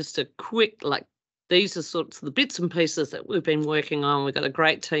give you just a quick, like, these are sorts of the bits and pieces that we've been working on. We've got a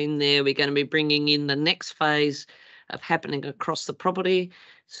great team there. We're going to be bringing in the next phase of happening across the property.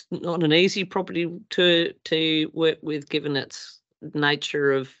 It's not an easy property to work with, given its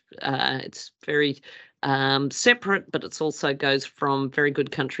nature of it's very separate, but it's also goes from very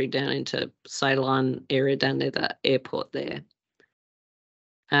good country down into saline area down near the airport there.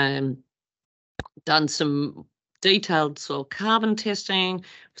 Done some detailed soil carbon testing,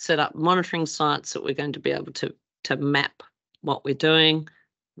 set up monitoring sites that we're going to be able to map what we're doing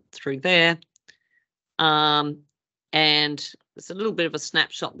through there. And there's a little bit of a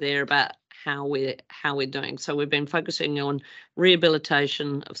snapshot there about how we're doing. So we've been focusing on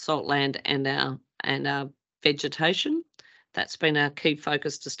rehabilitation of salt land and our vegetation. That's been our key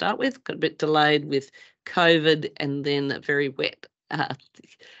focus to start with. Got a bit delayed with COVID and then a very wet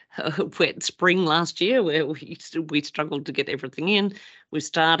wet spring last year where we struggled to get everything in. We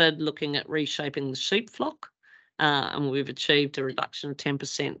started looking at reshaping the sheep flock, and we've achieved a reduction of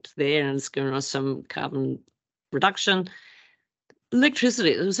 10% there, and it's given us some carbon reduction.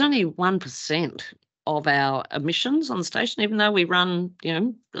 Electricity, there was only 1% of our emissions on the station, even though we run, you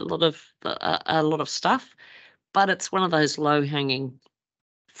know, a lot of stuff, but it's one of those low-hanging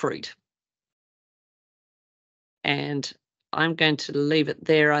fruit. And I'm going to leave it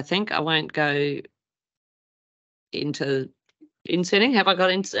there, I think. I won't go into insetting. Have I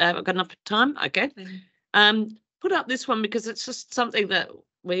got enough time? Okay. Put up this one because it's just something that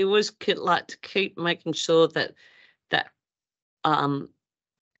we always like to keep making sure that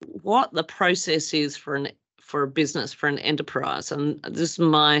what the process is for a business, for an enterprise. And this is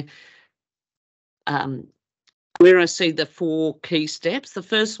my where I see the 4 key steps. The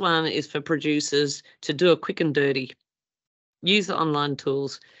first one is for producers to do a quick and dirty. Use the online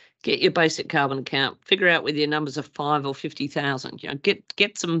tools, get your basic carbon account, figure out whether your numbers are 5 or 50,000. You know,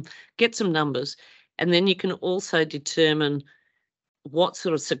 get some numbers, and then you can also determine what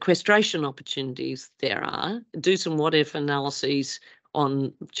sort of sequestration opportunities there are. Do some what-if analyses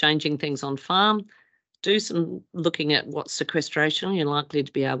on changing things on farm. Do some looking at what sequestration you're likely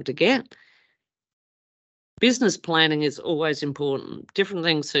to be able to get. Business planning is always important. Different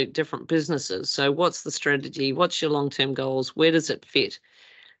things suit different businesses. So what's the strategy? What's your long-term goals? Where does it fit?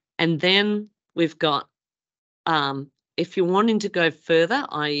 And then we've got, if you're wanting to go further,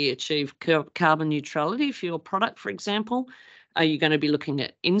 i.e. achieve carbon neutrality for your product, for example, are you going to be looking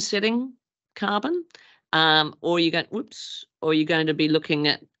at insetting carbon? Or you're going to be looking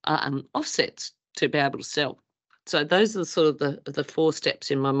at offsets to be able to sell. So those are sort of the 4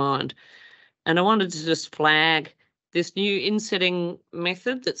 steps in my mind. And I wanted to just flag this new insetting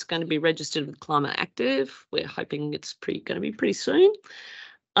method that's going to be registered with Climate Active. We're hoping it's going to be pretty soon.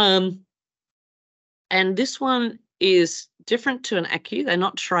 And this one is different to an ACCU. They're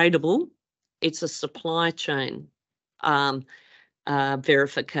not tradable. It's a supply chain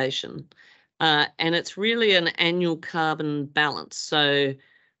verification. And it's really an annual carbon balance. So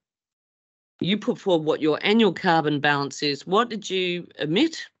you put forward what your annual carbon balance is. What did you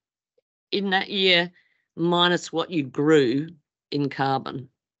emit in that year minus what you grew in carbon?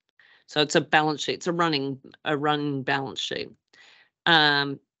 So it's a balance sheet. It's a running balance sheet.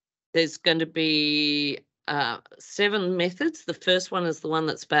 There's going to be 7 methods. The first one is the one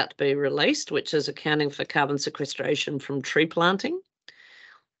that's about to be released, which is accounting for carbon sequestration from tree planting.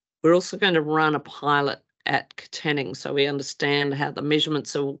 We're also going to run a pilot at Katanning, so we understand how the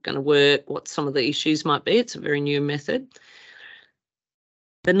measurements are going to work, what some of the issues might be. It's a very new method.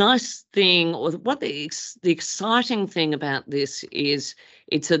 The nice thing, or what the exciting thing about this is,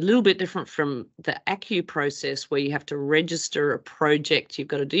 it's a little bit different from the ACCU process where you have to register a project. You've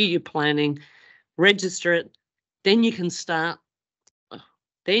got to do your planning, register it, then you can start.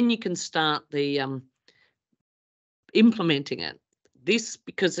 The implementing it. This,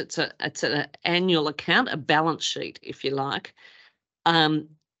 because it's an annual account, a balance sheet, if you like.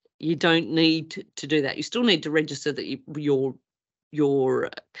 You don't need to do that. You still need to register that your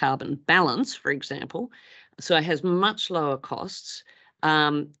carbon balance, for example. So it has much lower costs.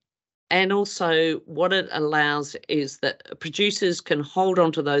 And also what it allows is that producers can hold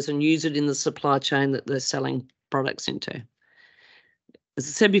on to those and use it in the supply chain that they're selling products into. As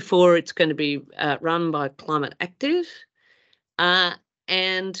I said before, it's going to be run by Climate Active.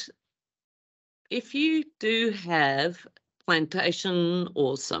 And if you do have plantation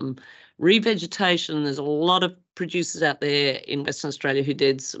or some revegetation, there's a lot of producers out there in Western Australia who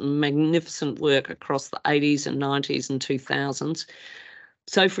did some magnificent work across the 80s and 90s and 2000s.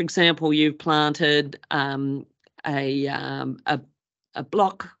 So, for example, you've planted a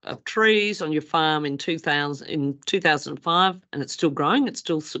block of trees on your farm in 2005, and it's still growing, it's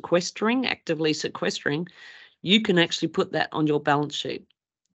still actively sequestering. You can actually put that on your balance sheet,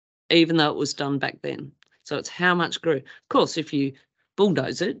 even though it was done back then. So it's how much grew. Of course, if you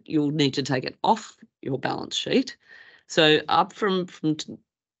bulldoze it, you'll need to take it off your balance sheet. So up from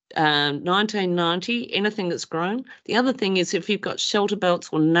 1990, anything that's grown. The other thing is, if you've got shelter belts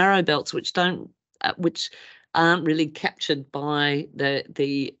or narrow belts which aren't really captured by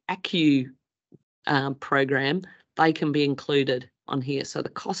the ACCU program, they can be included on here. So the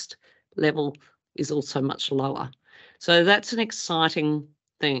cost level is also much lower. So that's an exciting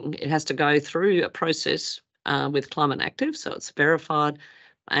thing. It has to go through a process with Climate Active, so it's verified,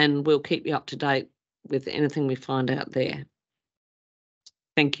 and we'll keep you up to date with anything we find out there.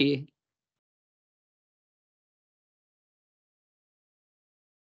 Thank you.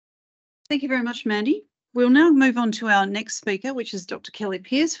 Thank you very much, Mandy. We'll now move on to our next speaker, which is Dr. Kelly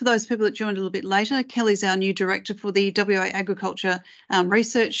Pearce. For those people that joined a little bit later, Kelly's our new director for the WA Agriculture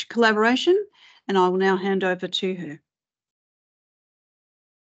Research Collaboration, and I will now hand over to her.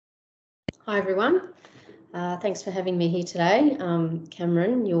 Hi everyone, thanks for having me here today.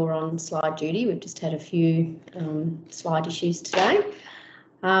 Cameron, you're on slide duty. We've just had a few slide issues today.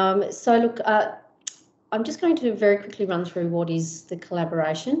 So look, I'm just going to very quickly run through what is the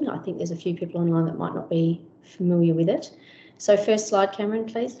collaboration. I think there's a few people online that might not be familiar with it. So first slide, Cameron,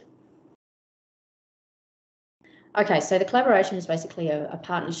 please. Okay, so the collaboration is basically a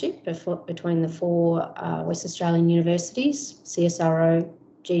partnership between the 4 West Australian universities, CSIRO,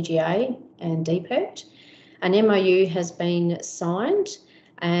 GGA and DPIRD. An MOU has been signed,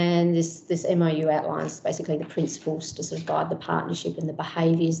 and this MOU outlines basically the principles to sort of guide the partnership and the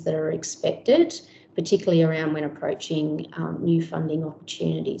behaviours that are expected, particularly around when approaching new funding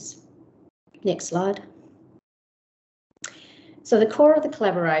opportunities. Next slide. So the core of the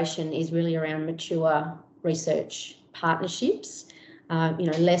collaboration is really around mature research partnerships,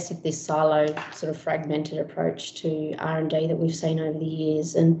 less of this silo sort of fragmented approach to R&D that we've seen over the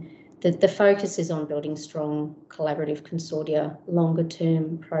years. And the focus is on building strong collaborative consortia, longer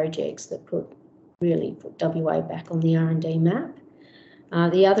term projects that put WA back on the R&D map.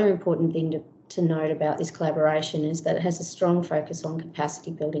 The other important thing to note about this collaboration is that it has a strong focus on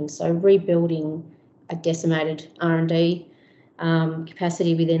capacity building, so rebuilding a decimated R&D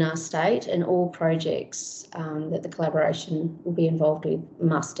capacity within our state, and all projects that the collaboration will be involved with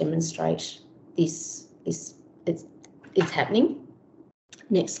must demonstrate it's happening.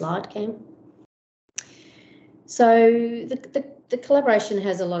 Next slide, Cam. So the collaboration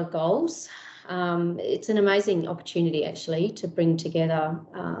has a lot of goals. It's an amazing opportunity actually to bring together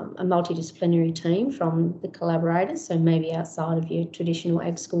a multidisciplinary team from the collaborators, so maybe outside of your traditional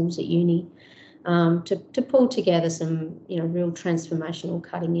ag schools at uni, to pull together some real transformational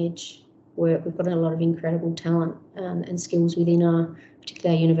cutting edge work. We've got a lot of incredible talent and skills within our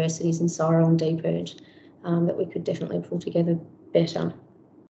particular universities in SERS and DPIRD that we could definitely pull together better.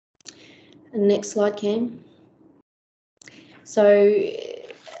 And next slide, Cam. So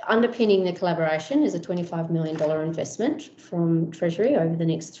underpinning the collaboration is a $25 million investment from Treasury over the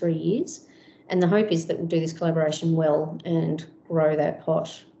next 3 years. And the hope is that we'll do this collaboration well and grow that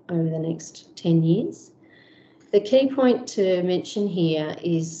pot over the next 10 years. The key point to mention here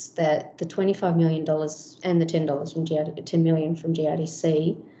is that the $25 million and the $10 million from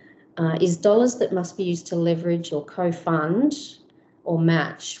GRDC is dollars that must be used to leverage or co-fund or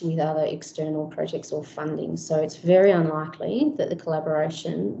match with other external projects or funding. So it's very unlikely that the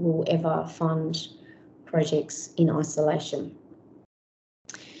collaboration will ever fund projects in isolation.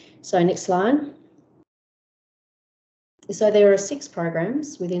 So next slide. So there are 6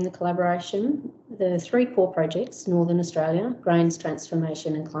 programs within the collaboration. The 3 core projects, Northern Australia, Grains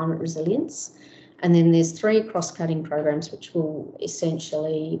Transformation and Climate Resilience. And then there's 3 cross-cutting programs which will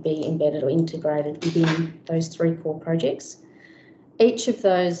essentially be embedded or integrated within those 3 core projects. Each of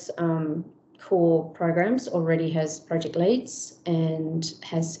those core programs already has project leads and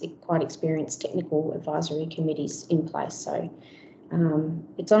has quite experienced technical advisory committees in place. So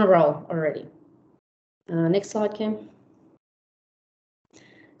it's on a roll already. Next slide, Cam.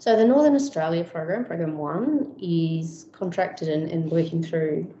 So the Northern Australia program, program 1, is contracted and working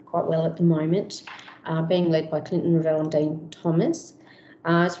through quite well at the moment, being led by Clinton Ravel and Dean Thomas.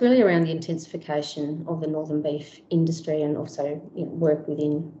 It's really around the intensification of the northern beef industry and also work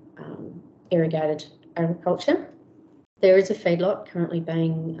within irrigated agriculture. There is a feedlot currently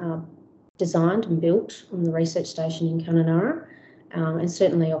being designed and built on the research station in Katanning, and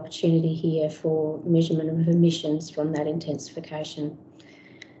certainly opportunity here for measurement of emissions from that intensification.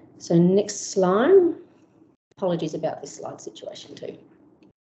 So next slide. Apologies about this slide situation too.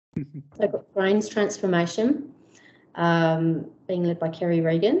 I've got Grains Transformation, being led by Kerry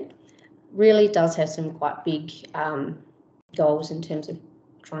Regan, really does have some quite big goals in terms of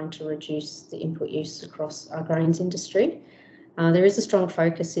trying to reduce the input use across our grains industry. There is a strong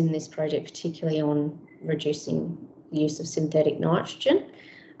focus in this project, particularly on reducing the use of synthetic nitrogen.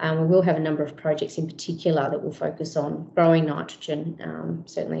 We will have a number of projects in particular that will focus on growing nitrogen.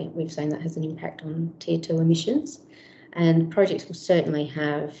 Certainly we've seen that has an impact on Tier 2 emissions, and projects will certainly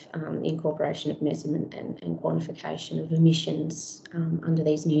have the incorporation of measurement and quantification of emissions under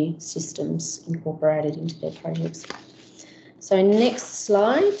these new systems incorporated into their projects. So next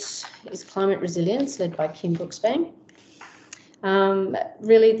slide is Climate Resilience, led by Kim Brooksbank.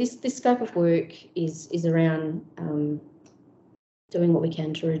 Really this scope of work is around doing what we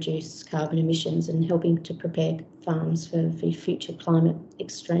can to reduce carbon emissions and helping to prepare farms for future climate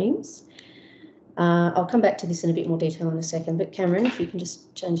extremes. I'll come back to this in a bit more detail in a second, but Cameron, if you can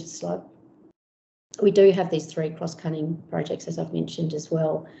just change the slide. We do have these 3 cross-cutting projects, as I've mentioned as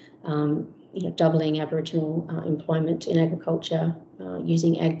well, doubling Aboriginal employment in agriculture,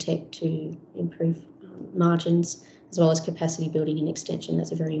 using ag tech to improve margins, as well as capacity building and extension.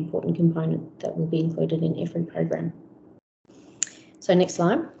 That's a very important component that will be included in every program. So next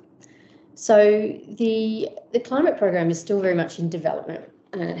slide. So the climate program is still very much in development,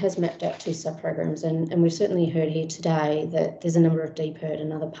 and it has mapped out 2 sub-programs, and we've certainly heard here today that there's a number of DPIRD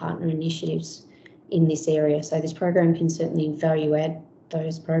and other partner initiatives in this area. So this program can certainly value add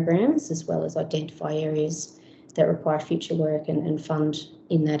those programs, as well as identify areas that require future work and fund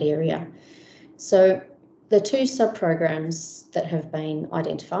in that area. So the 2 sub-programs that have been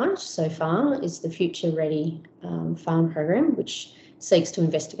identified so far is the Future Ready Farm Program, which seeks to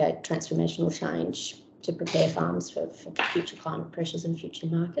investigate transformational change to prepare farms for future climate pressures and future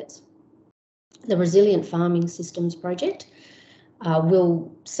markets. The Resilient Farming Systems Project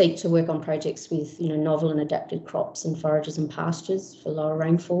will seek to work on projects with novel and adapted crops and forages and pastures for lower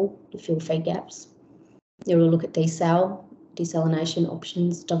rainfall to fill feed gaps. It will look at desalination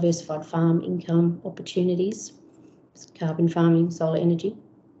options, diversified farm income opportunities, carbon farming, solar energy.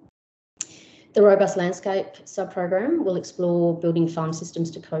 The Robust Landscape sub-program will explore building farm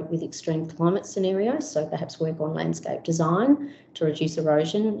systems to cope with extreme climate scenarios, so perhaps work on landscape design to reduce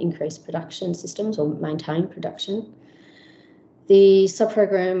erosion, increase production systems or maintain production. The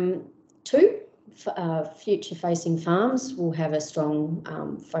sub-program 2, future-facing farms, will have a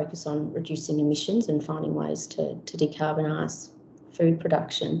strong focus on reducing emissions and finding ways to decarbonise food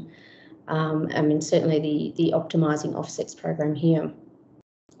production. Certainly the optimising offsets program here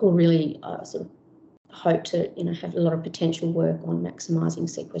or really sort of hope to have a lot of potential work on maximising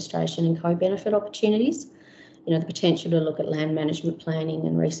sequestration and co-benefit opportunities. The potential to look at land management planning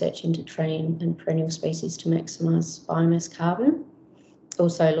and research into tree and perennial species to maximise biomass carbon.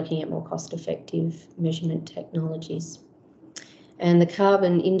 Also looking at more cost-effective measurement technologies. And the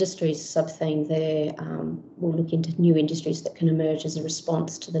carbon industries sub-theme there will look into new industries that can emerge as a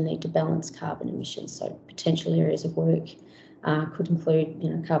response to the need to balance carbon emissions. So potential areas of work could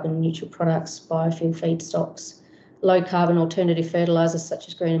include carbon neutral products, biofuel feedstocks, low carbon alternative fertilisers such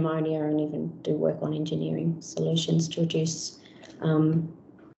as green ammonia, and even do work on engineering solutions to reduce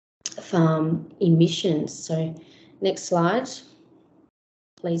farm emissions. So next slide,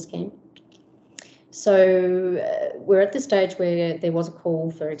 please, Cam. So we're at the stage where there was a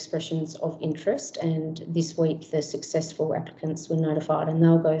call for expressions of interest, and this week the successful applicants were notified and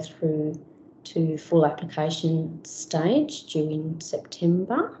they'll go through to full application stage due in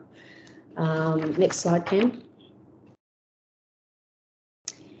September. Next slide, Cam.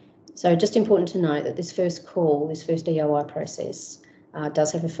 So just important to note that this first call, this first EOI process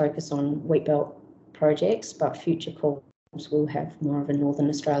does have a focus on wheatbelt projects, but future calls will have more of a Northern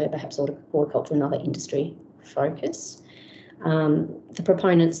Australia, perhaps horticulture and other industry focus. The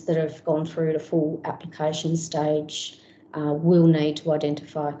proponents that have gone through to full application stage will need to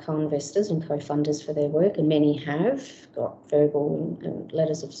identify co-investors and co-funders for their work, and many have got verbal and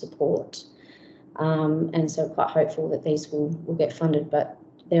letters of support. And so quite hopeful that these will get funded, but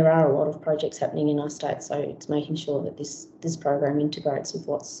there are a lot of projects happening in our state, so it's making sure that this program integrates with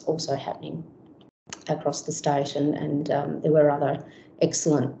what's also happening across the state, and there were other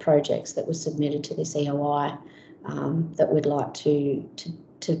excellent projects that were submitted to this EOI that we'd like to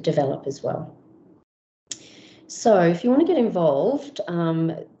develop as well. So if you want to get involved,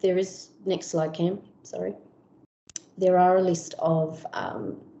 there is, next slide, Cam, sorry. There are a list of,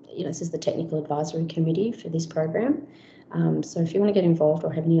 this is the Technical Advisory Committee for this program. So if you want to get involved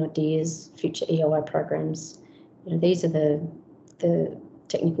or have any ideas, future EOI programs, these are the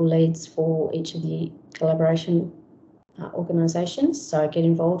technical leads for each of the collaboration organisations. So get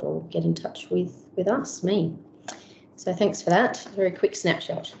involved or get in touch with us, me. So thanks for that. Very quick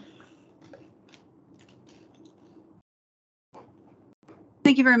snapshot.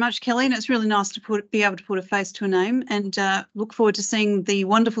 Thank you very much, Kelly, and it's really nice to be able to put a face to a name, and look forward to seeing the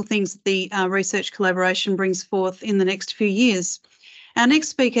wonderful things that the research collaboration brings forth in the next few years. Our next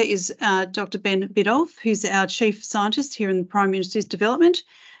speaker is Dr. Ben Biddulph, who's our Chief Scientist here in the Prime Minister's Development,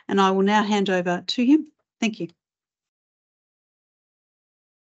 and I will now hand over to him. Thank you.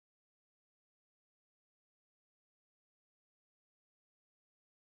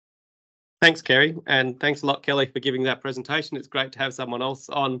 Thanks, Kerry, and thanks a lot, Kelly, for giving that presentation. It's great to have someone else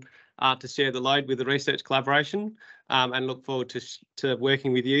on to share the load with the research collaboration, and look forward to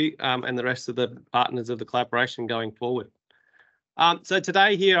working with you and the rest of the partners of the collaboration going forward. So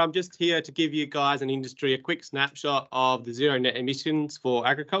today here, I'm just here to give you guys and industry a quick snapshot of the zero net emissions for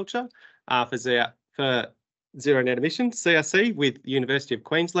agriculture for zero net emissions, CRC, with the University of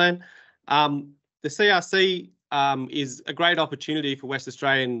Queensland. The CRC is a great opportunity for West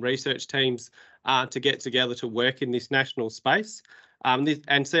Australian research teams to get together to work in this national space. And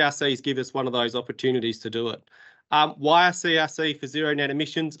CRCs give us one of those opportunities to do it. Why a CRC for zero net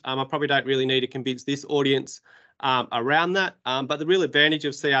emissions? I probably don't really need to convince this audience around that, but the real advantage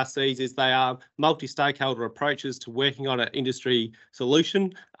of CRCs is they are multi-stakeholder approaches to working on an industry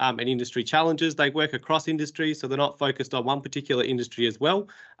solution and industry challenges. They work across industries, so they're not focused on one particular industry as well.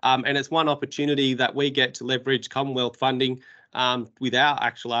 And it's one opportunity that we get to leverage Commonwealth funding with our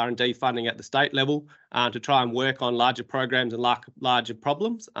actual R&D funding at the state level to try and work on larger programs and larger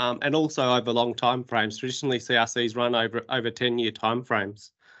problems, and also over long time frames. Traditionally, CRCs run over 10-year time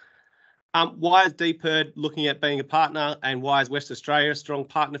frames. Why is DPIRD looking at being a partner, and why is West Australia a strong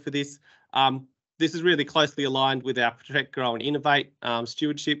partner for this? This is really closely aligned with our Protect, Grow and Innovate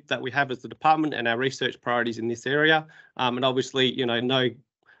stewardship that we have as the department and our research priorities in this area. And obviously,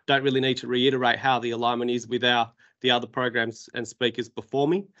 don't really need to reiterate how the alignment is with the other programs and speakers before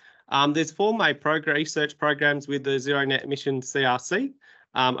me. There's 4 main research programs with the zero net emissions CRC,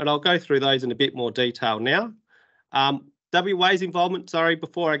 and I'll go through those in a bit more detail now. WA's involvement,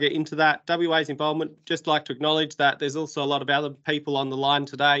 before I get into that, WA's involvement, just like to acknowledge that there's also a lot of other people on the line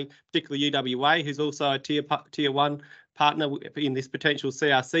today, particularly UWA, who's also a tier 1 partner in this potential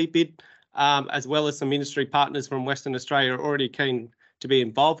CRC bid, as well as some industry partners from Western Australia are already keen to be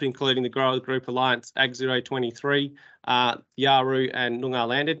involved, including the Grower Group Alliance, Ag 023, Yaru and Noongar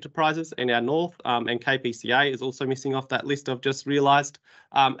Land Enterprises in our north, and KPCA is also missing off that list I've just realised,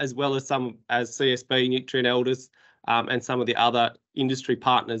 as well as some as CSB, Nutrient Elders, and some of the other industry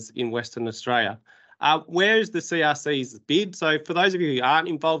partners in Western Australia. Where is the CRC's bid? So for those of you who aren't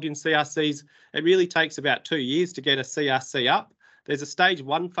involved in CRCs, it really takes about 2 years to get a CRC up. There's a stage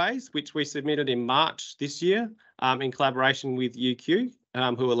 1 phase, which we submitted in March this year in collaboration with UQ,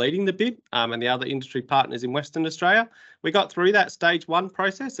 who are leading the bid, and the other industry partners in Western Australia. We got through that stage 1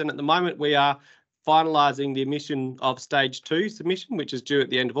 process, and at the moment we are finalising the emission of stage 2 submission, which is due at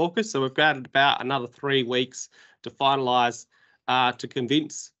the end of August. So we've got about another 3 weeks to finalise to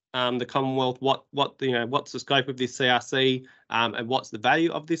convince the Commonwealth what's the scope of this CRC and what's the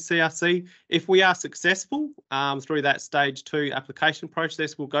value of this CRC. If we are successful through that stage 2 application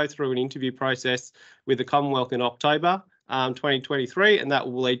process, we'll go through an interview process with the Commonwealth in October 2023, and that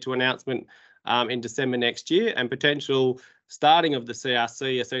will lead to announcement in December next year and potential starting of the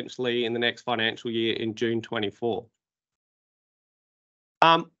CRC essentially in the next financial year in June 24.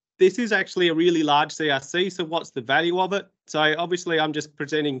 This is actually a really large CRC, so what's the value of it? So obviously I'm just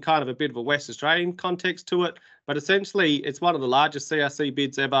presenting kind of a bit of a West Australian context to it, but essentially it's one of the largest CRC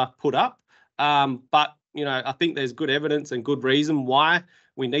bids ever put up. But I think there's good evidence and good reason why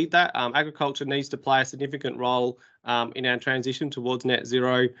we need that. Agriculture needs to play a significant role in our transition towards net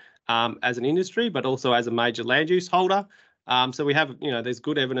zero as an industry, but also as a major land use holder. So we have, there's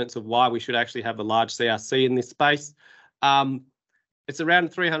good evidence of why we should actually have a large CRC in this space. It's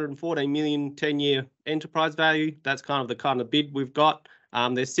around 314 million 10-year enterprise value. That's kind of the bid we've got.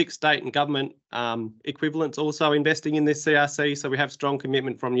 There's 6 state and government equivalents also investing in this CRC. So we have strong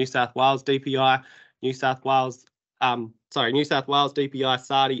commitment from New South Wales DPI, New South Wales, DPI,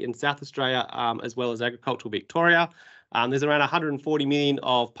 SARDI in South Australia, as well as Agricultural Victoria. There's around 140 million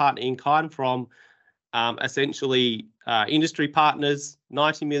of partner in kind from essentially industry partners,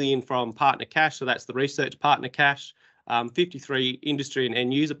 90 million from partner cash, so that's the research partner cash, 53 industry and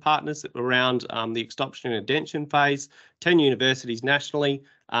end user partners around the extraction and indention phase, 10 universities nationally,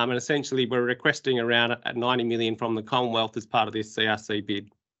 and essentially we're requesting around 90 million from the Commonwealth as part of this CRC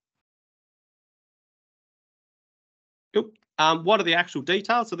bid. What are the actual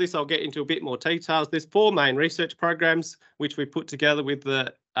details? So this I'll get into a bit more details. There's 4 main research programs which we put together with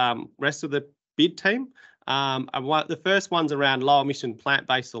the rest of the bid team. And the first one's around low emission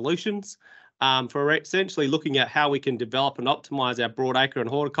plant-based solutions for essentially looking at how we can develop and optimise our broadacre and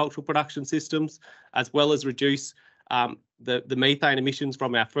horticultural production systems, as well as reduce the methane emissions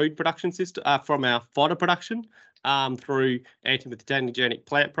from our food production system, from our fodder production through anti-mutagenic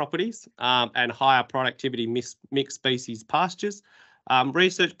plant properties and higher productivity mixed species pastures.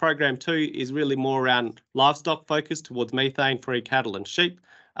 Research program 2 is really more around livestock focused towards methane-free cattle and sheep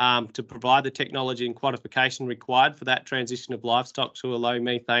to provide the technology and quantification required for that transition of livestock to a low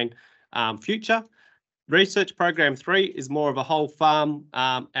methane future. Research program 3 is more of a whole farm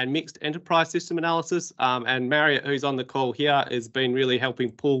and mixed enterprise system analysis, and Marriott, who's on the call here, has been really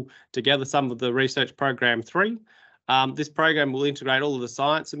helping pull together some of the research program 3. This program will integrate all of the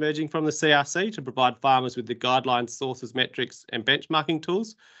science emerging from the CRC to provide farmers with the guidelines, sources, metrics and benchmarking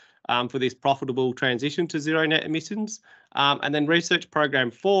tools for this profitable transition to zero net emissions. And then research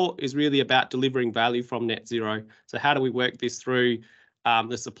program 4 is really about delivering value from net zero. So how do we work this through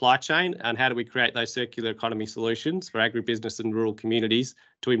the supply chain, and how do we create those circular economy solutions for agribusiness and rural communities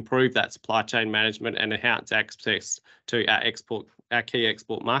to improve that supply chain management and enhance access to our key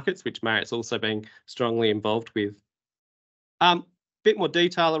export markets, which Marriott's also been strongly involved with. Bit more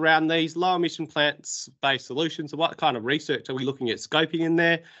detail around these low emission plants-based solutions. So what kind of research are we looking at scoping in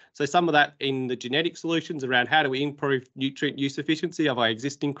there? So some of that in the genetic solutions around how do we improve nutrient use efficiency of our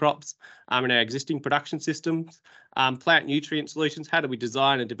existing crops and our existing production systems. Plant nutrient solutions, how do we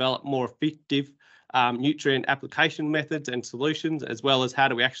design and develop more effective nutrient application methods and solutions, as well as how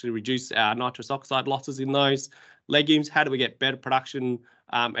do we actually reduce our nitrous oxide losses in those. Legumes, how do we get better production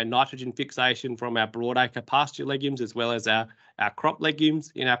and nitrogen fixation from our broadacre pasture legumes, as well as our crop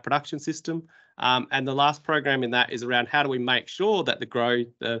legumes in our production system. And the last program in that is around how do we make sure that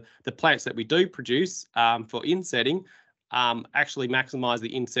the plants that we do produce for insetting actually maximise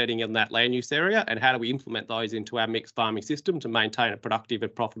the insetting in that land use area, and how do we implement those into our mixed farming system to maintain a productive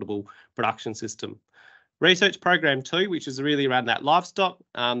and profitable production system. Research program 2, which is really around that livestock.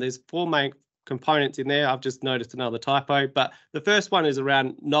 There's 4 main components in there. I've just noticed another typo, but the first one is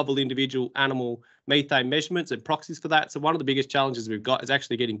around novel individual animal methane measurements and proxies for that. So one of the biggest challenges we've got is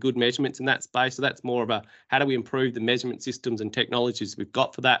actually getting good measurements in that space. So that's more of a how do we improve the measurement systems and technologies we've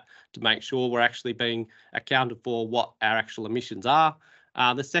got for that to make sure we're actually being accounted for what our actual emissions are.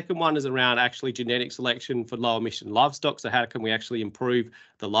 The second one is around actually genetic selection for low emission livestock. So how can we actually improve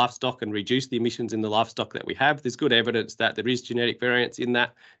the livestock and reduce the emissions in the livestock that we have? There's good evidence that there is genetic variance in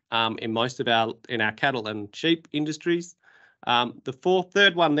that in most of our cattle and sheep industries. The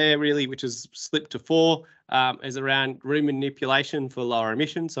third one there really, which has slipped to 4, is around rumen manipulation for lower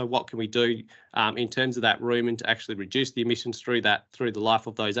emissions. So what can we do in terms of that rumen to actually reduce the emissions through the life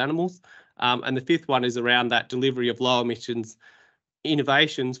of those animals? And the 5th one is around that delivery of low emissions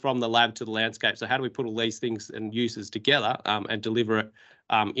innovations from the lab to the landscape. So how do we put all these things and uses together and deliver it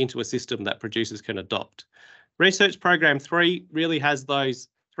into a system that producers can adopt? Research Program 3 really has those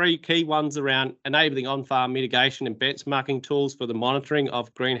 3 key ones around enabling on-farm mitigation and benchmarking tools for the monitoring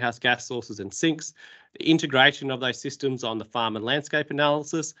of greenhouse gas sources and sinks, the integration of those systems on the farm and landscape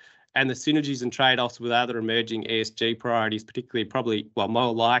analysis, and the synergies and trade-offs with other emerging ESG priorities, particularly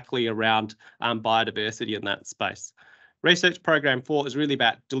more likely around biodiversity in that space. Research Program 4 is really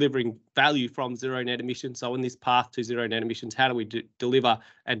about delivering value from zero net emissions. So in this path to zero net emissions, how do we deliver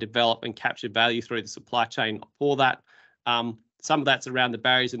and develop and capture value through the supply chain for that? Some of that's around the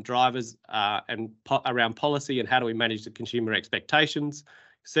barriers and drivers and around policy and how do we manage the consumer expectations,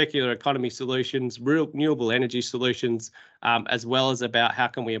 circular economy solutions, renewable energy solutions, as well as about how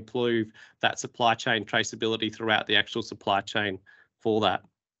can we improve that supply chain traceability throughout the actual supply chain for that.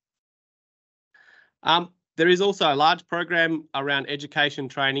 There is also a large program around education,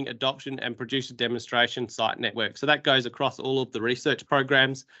 training, adoption and producer demonstration site network. So that goes across all of the research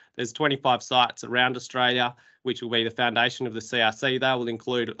programs. There's 25 sites around Australia, which will be the foundation of the CRC. They will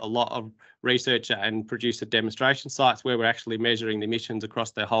include a lot of researcher and producer demonstration sites where we're actually measuring the emissions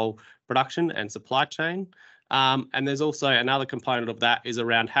across their whole production and supply chain. And there's also another component of that is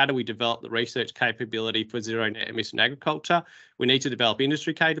around how do we develop the research capability for zero net emission agriculture. We need to develop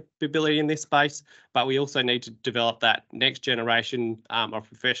industry capability in this space, but we also need to develop that next generation of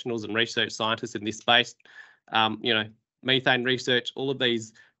professionals and research scientists in this space. Methane research, all of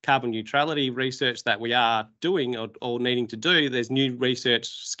these carbon neutrality research that we are doing or needing to do, there's new research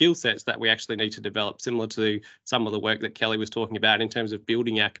skill sets that we actually need to develop, similar to some of the work that Kelly was talking about in terms of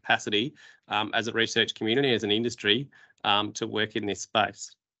building our capacity as a research community, as an industry, to work in this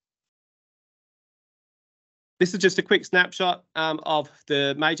space. This is just a quick snapshot of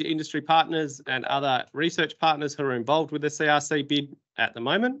the major industry partners and other research partners who are involved with the CRC bid at the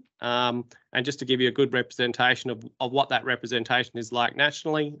moment. And just to give you a good representation of what that representation is like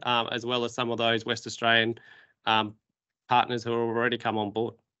nationally, as well as some of those West Australian partners who have already come on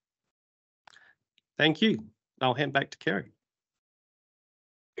board. Thank you. I'll hand back to Kerry.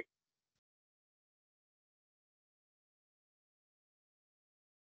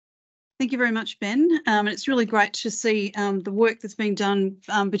 Thank you very much, Ben. And it's really great to see the work that's being done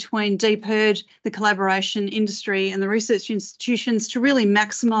between DPIRD, the collaboration industry and the research institutions to really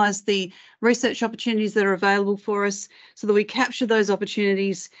maximise the research opportunities that are available for us so that we capture those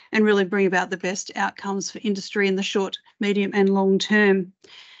opportunities and really bring about the best outcomes for industry in the short, medium and long term.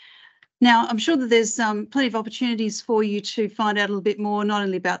 Now, I'm sure that there's plenty of opportunities for you to find out a little bit more, not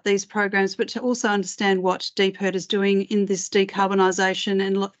only about these programs, but to also understand what DPIRD is doing in this decarbonisation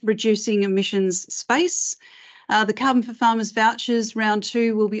and reducing emissions space. The Carbon for Farmers vouchers round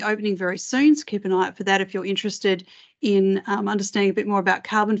 2 will be opening very soon, so keep an eye out for that if you're interested in understanding a bit more about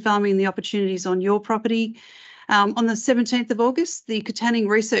carbon farming and the opportunities on your property. On the 17th of August, the Katanning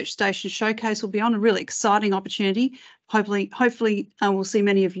Research Station showcase will be on, a really exciting opportunity. Hopefully we'll see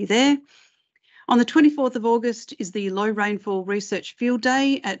many of you there. On the 24th of August is the Low Rainfall Research Field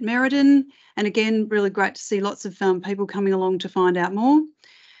Day at Merredin. And again, really great to see lots of people coming along to find out more.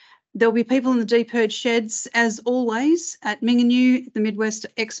 There'll be people in the DPIRD sheds, as always, at Mingenew, the Midwest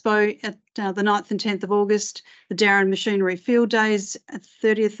Expo at the 9th and 10th of August, the Darren Machinery Field Days at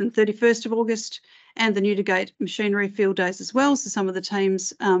 30th and 31st of August, and the Newdigate Machinery Field Days as well. So some of the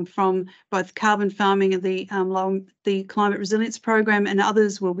teams from both carbon farming and the Climate Resilience Program and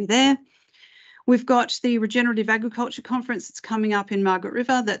others will be there. We've got the Regenerative Agriculture Conference that's coming up in Margaret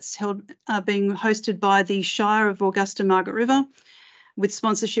River. That's being hosted by the Shire of Augusta Margaret River with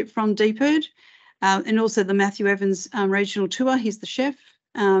sponsorship from DPIRD, and also the Matthew Evans Regional Tour. He's the chef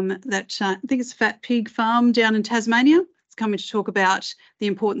that I think it's Fat Pig Farm down in Tasmania. It's coming to talk about the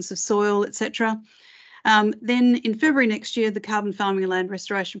importance of soil, etc. Then in February next year, the Carbon Farming and Land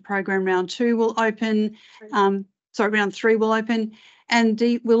Restoration Program round 2 will open. Round 3 will open. And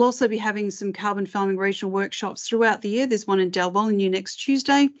we'll also be having some carbon farming regional workshops throughout the year. There's one in Dalwallinu next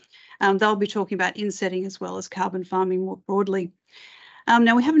Tuesday. They'll be talking about insetting as well as carbon farming more broadly.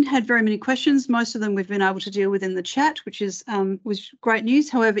 Now, we haven't had very many questions. Most of them we've been able to deal with in the chat, which was great news.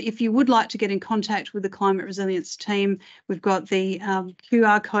 However, if you would like to get in contact with the Climate Resilience team, we've got the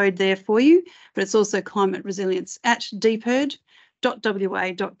QR code there for you, but it's also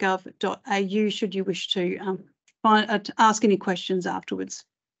climateresilience@dpird.wa.gov.au should you wish to ask any questions afterwards.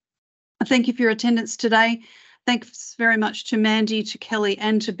 I thank you for your attendance today. Thanks very much to Mandy, to Kelly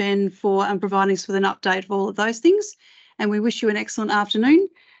and to Ben for providing us with an update of all of those things. And we wish you an excellent afternoon.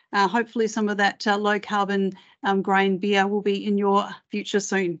 Hopefully some of that low carbon grain beer will be in your future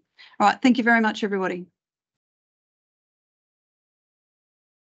soon. All right, thank you very much, everybody.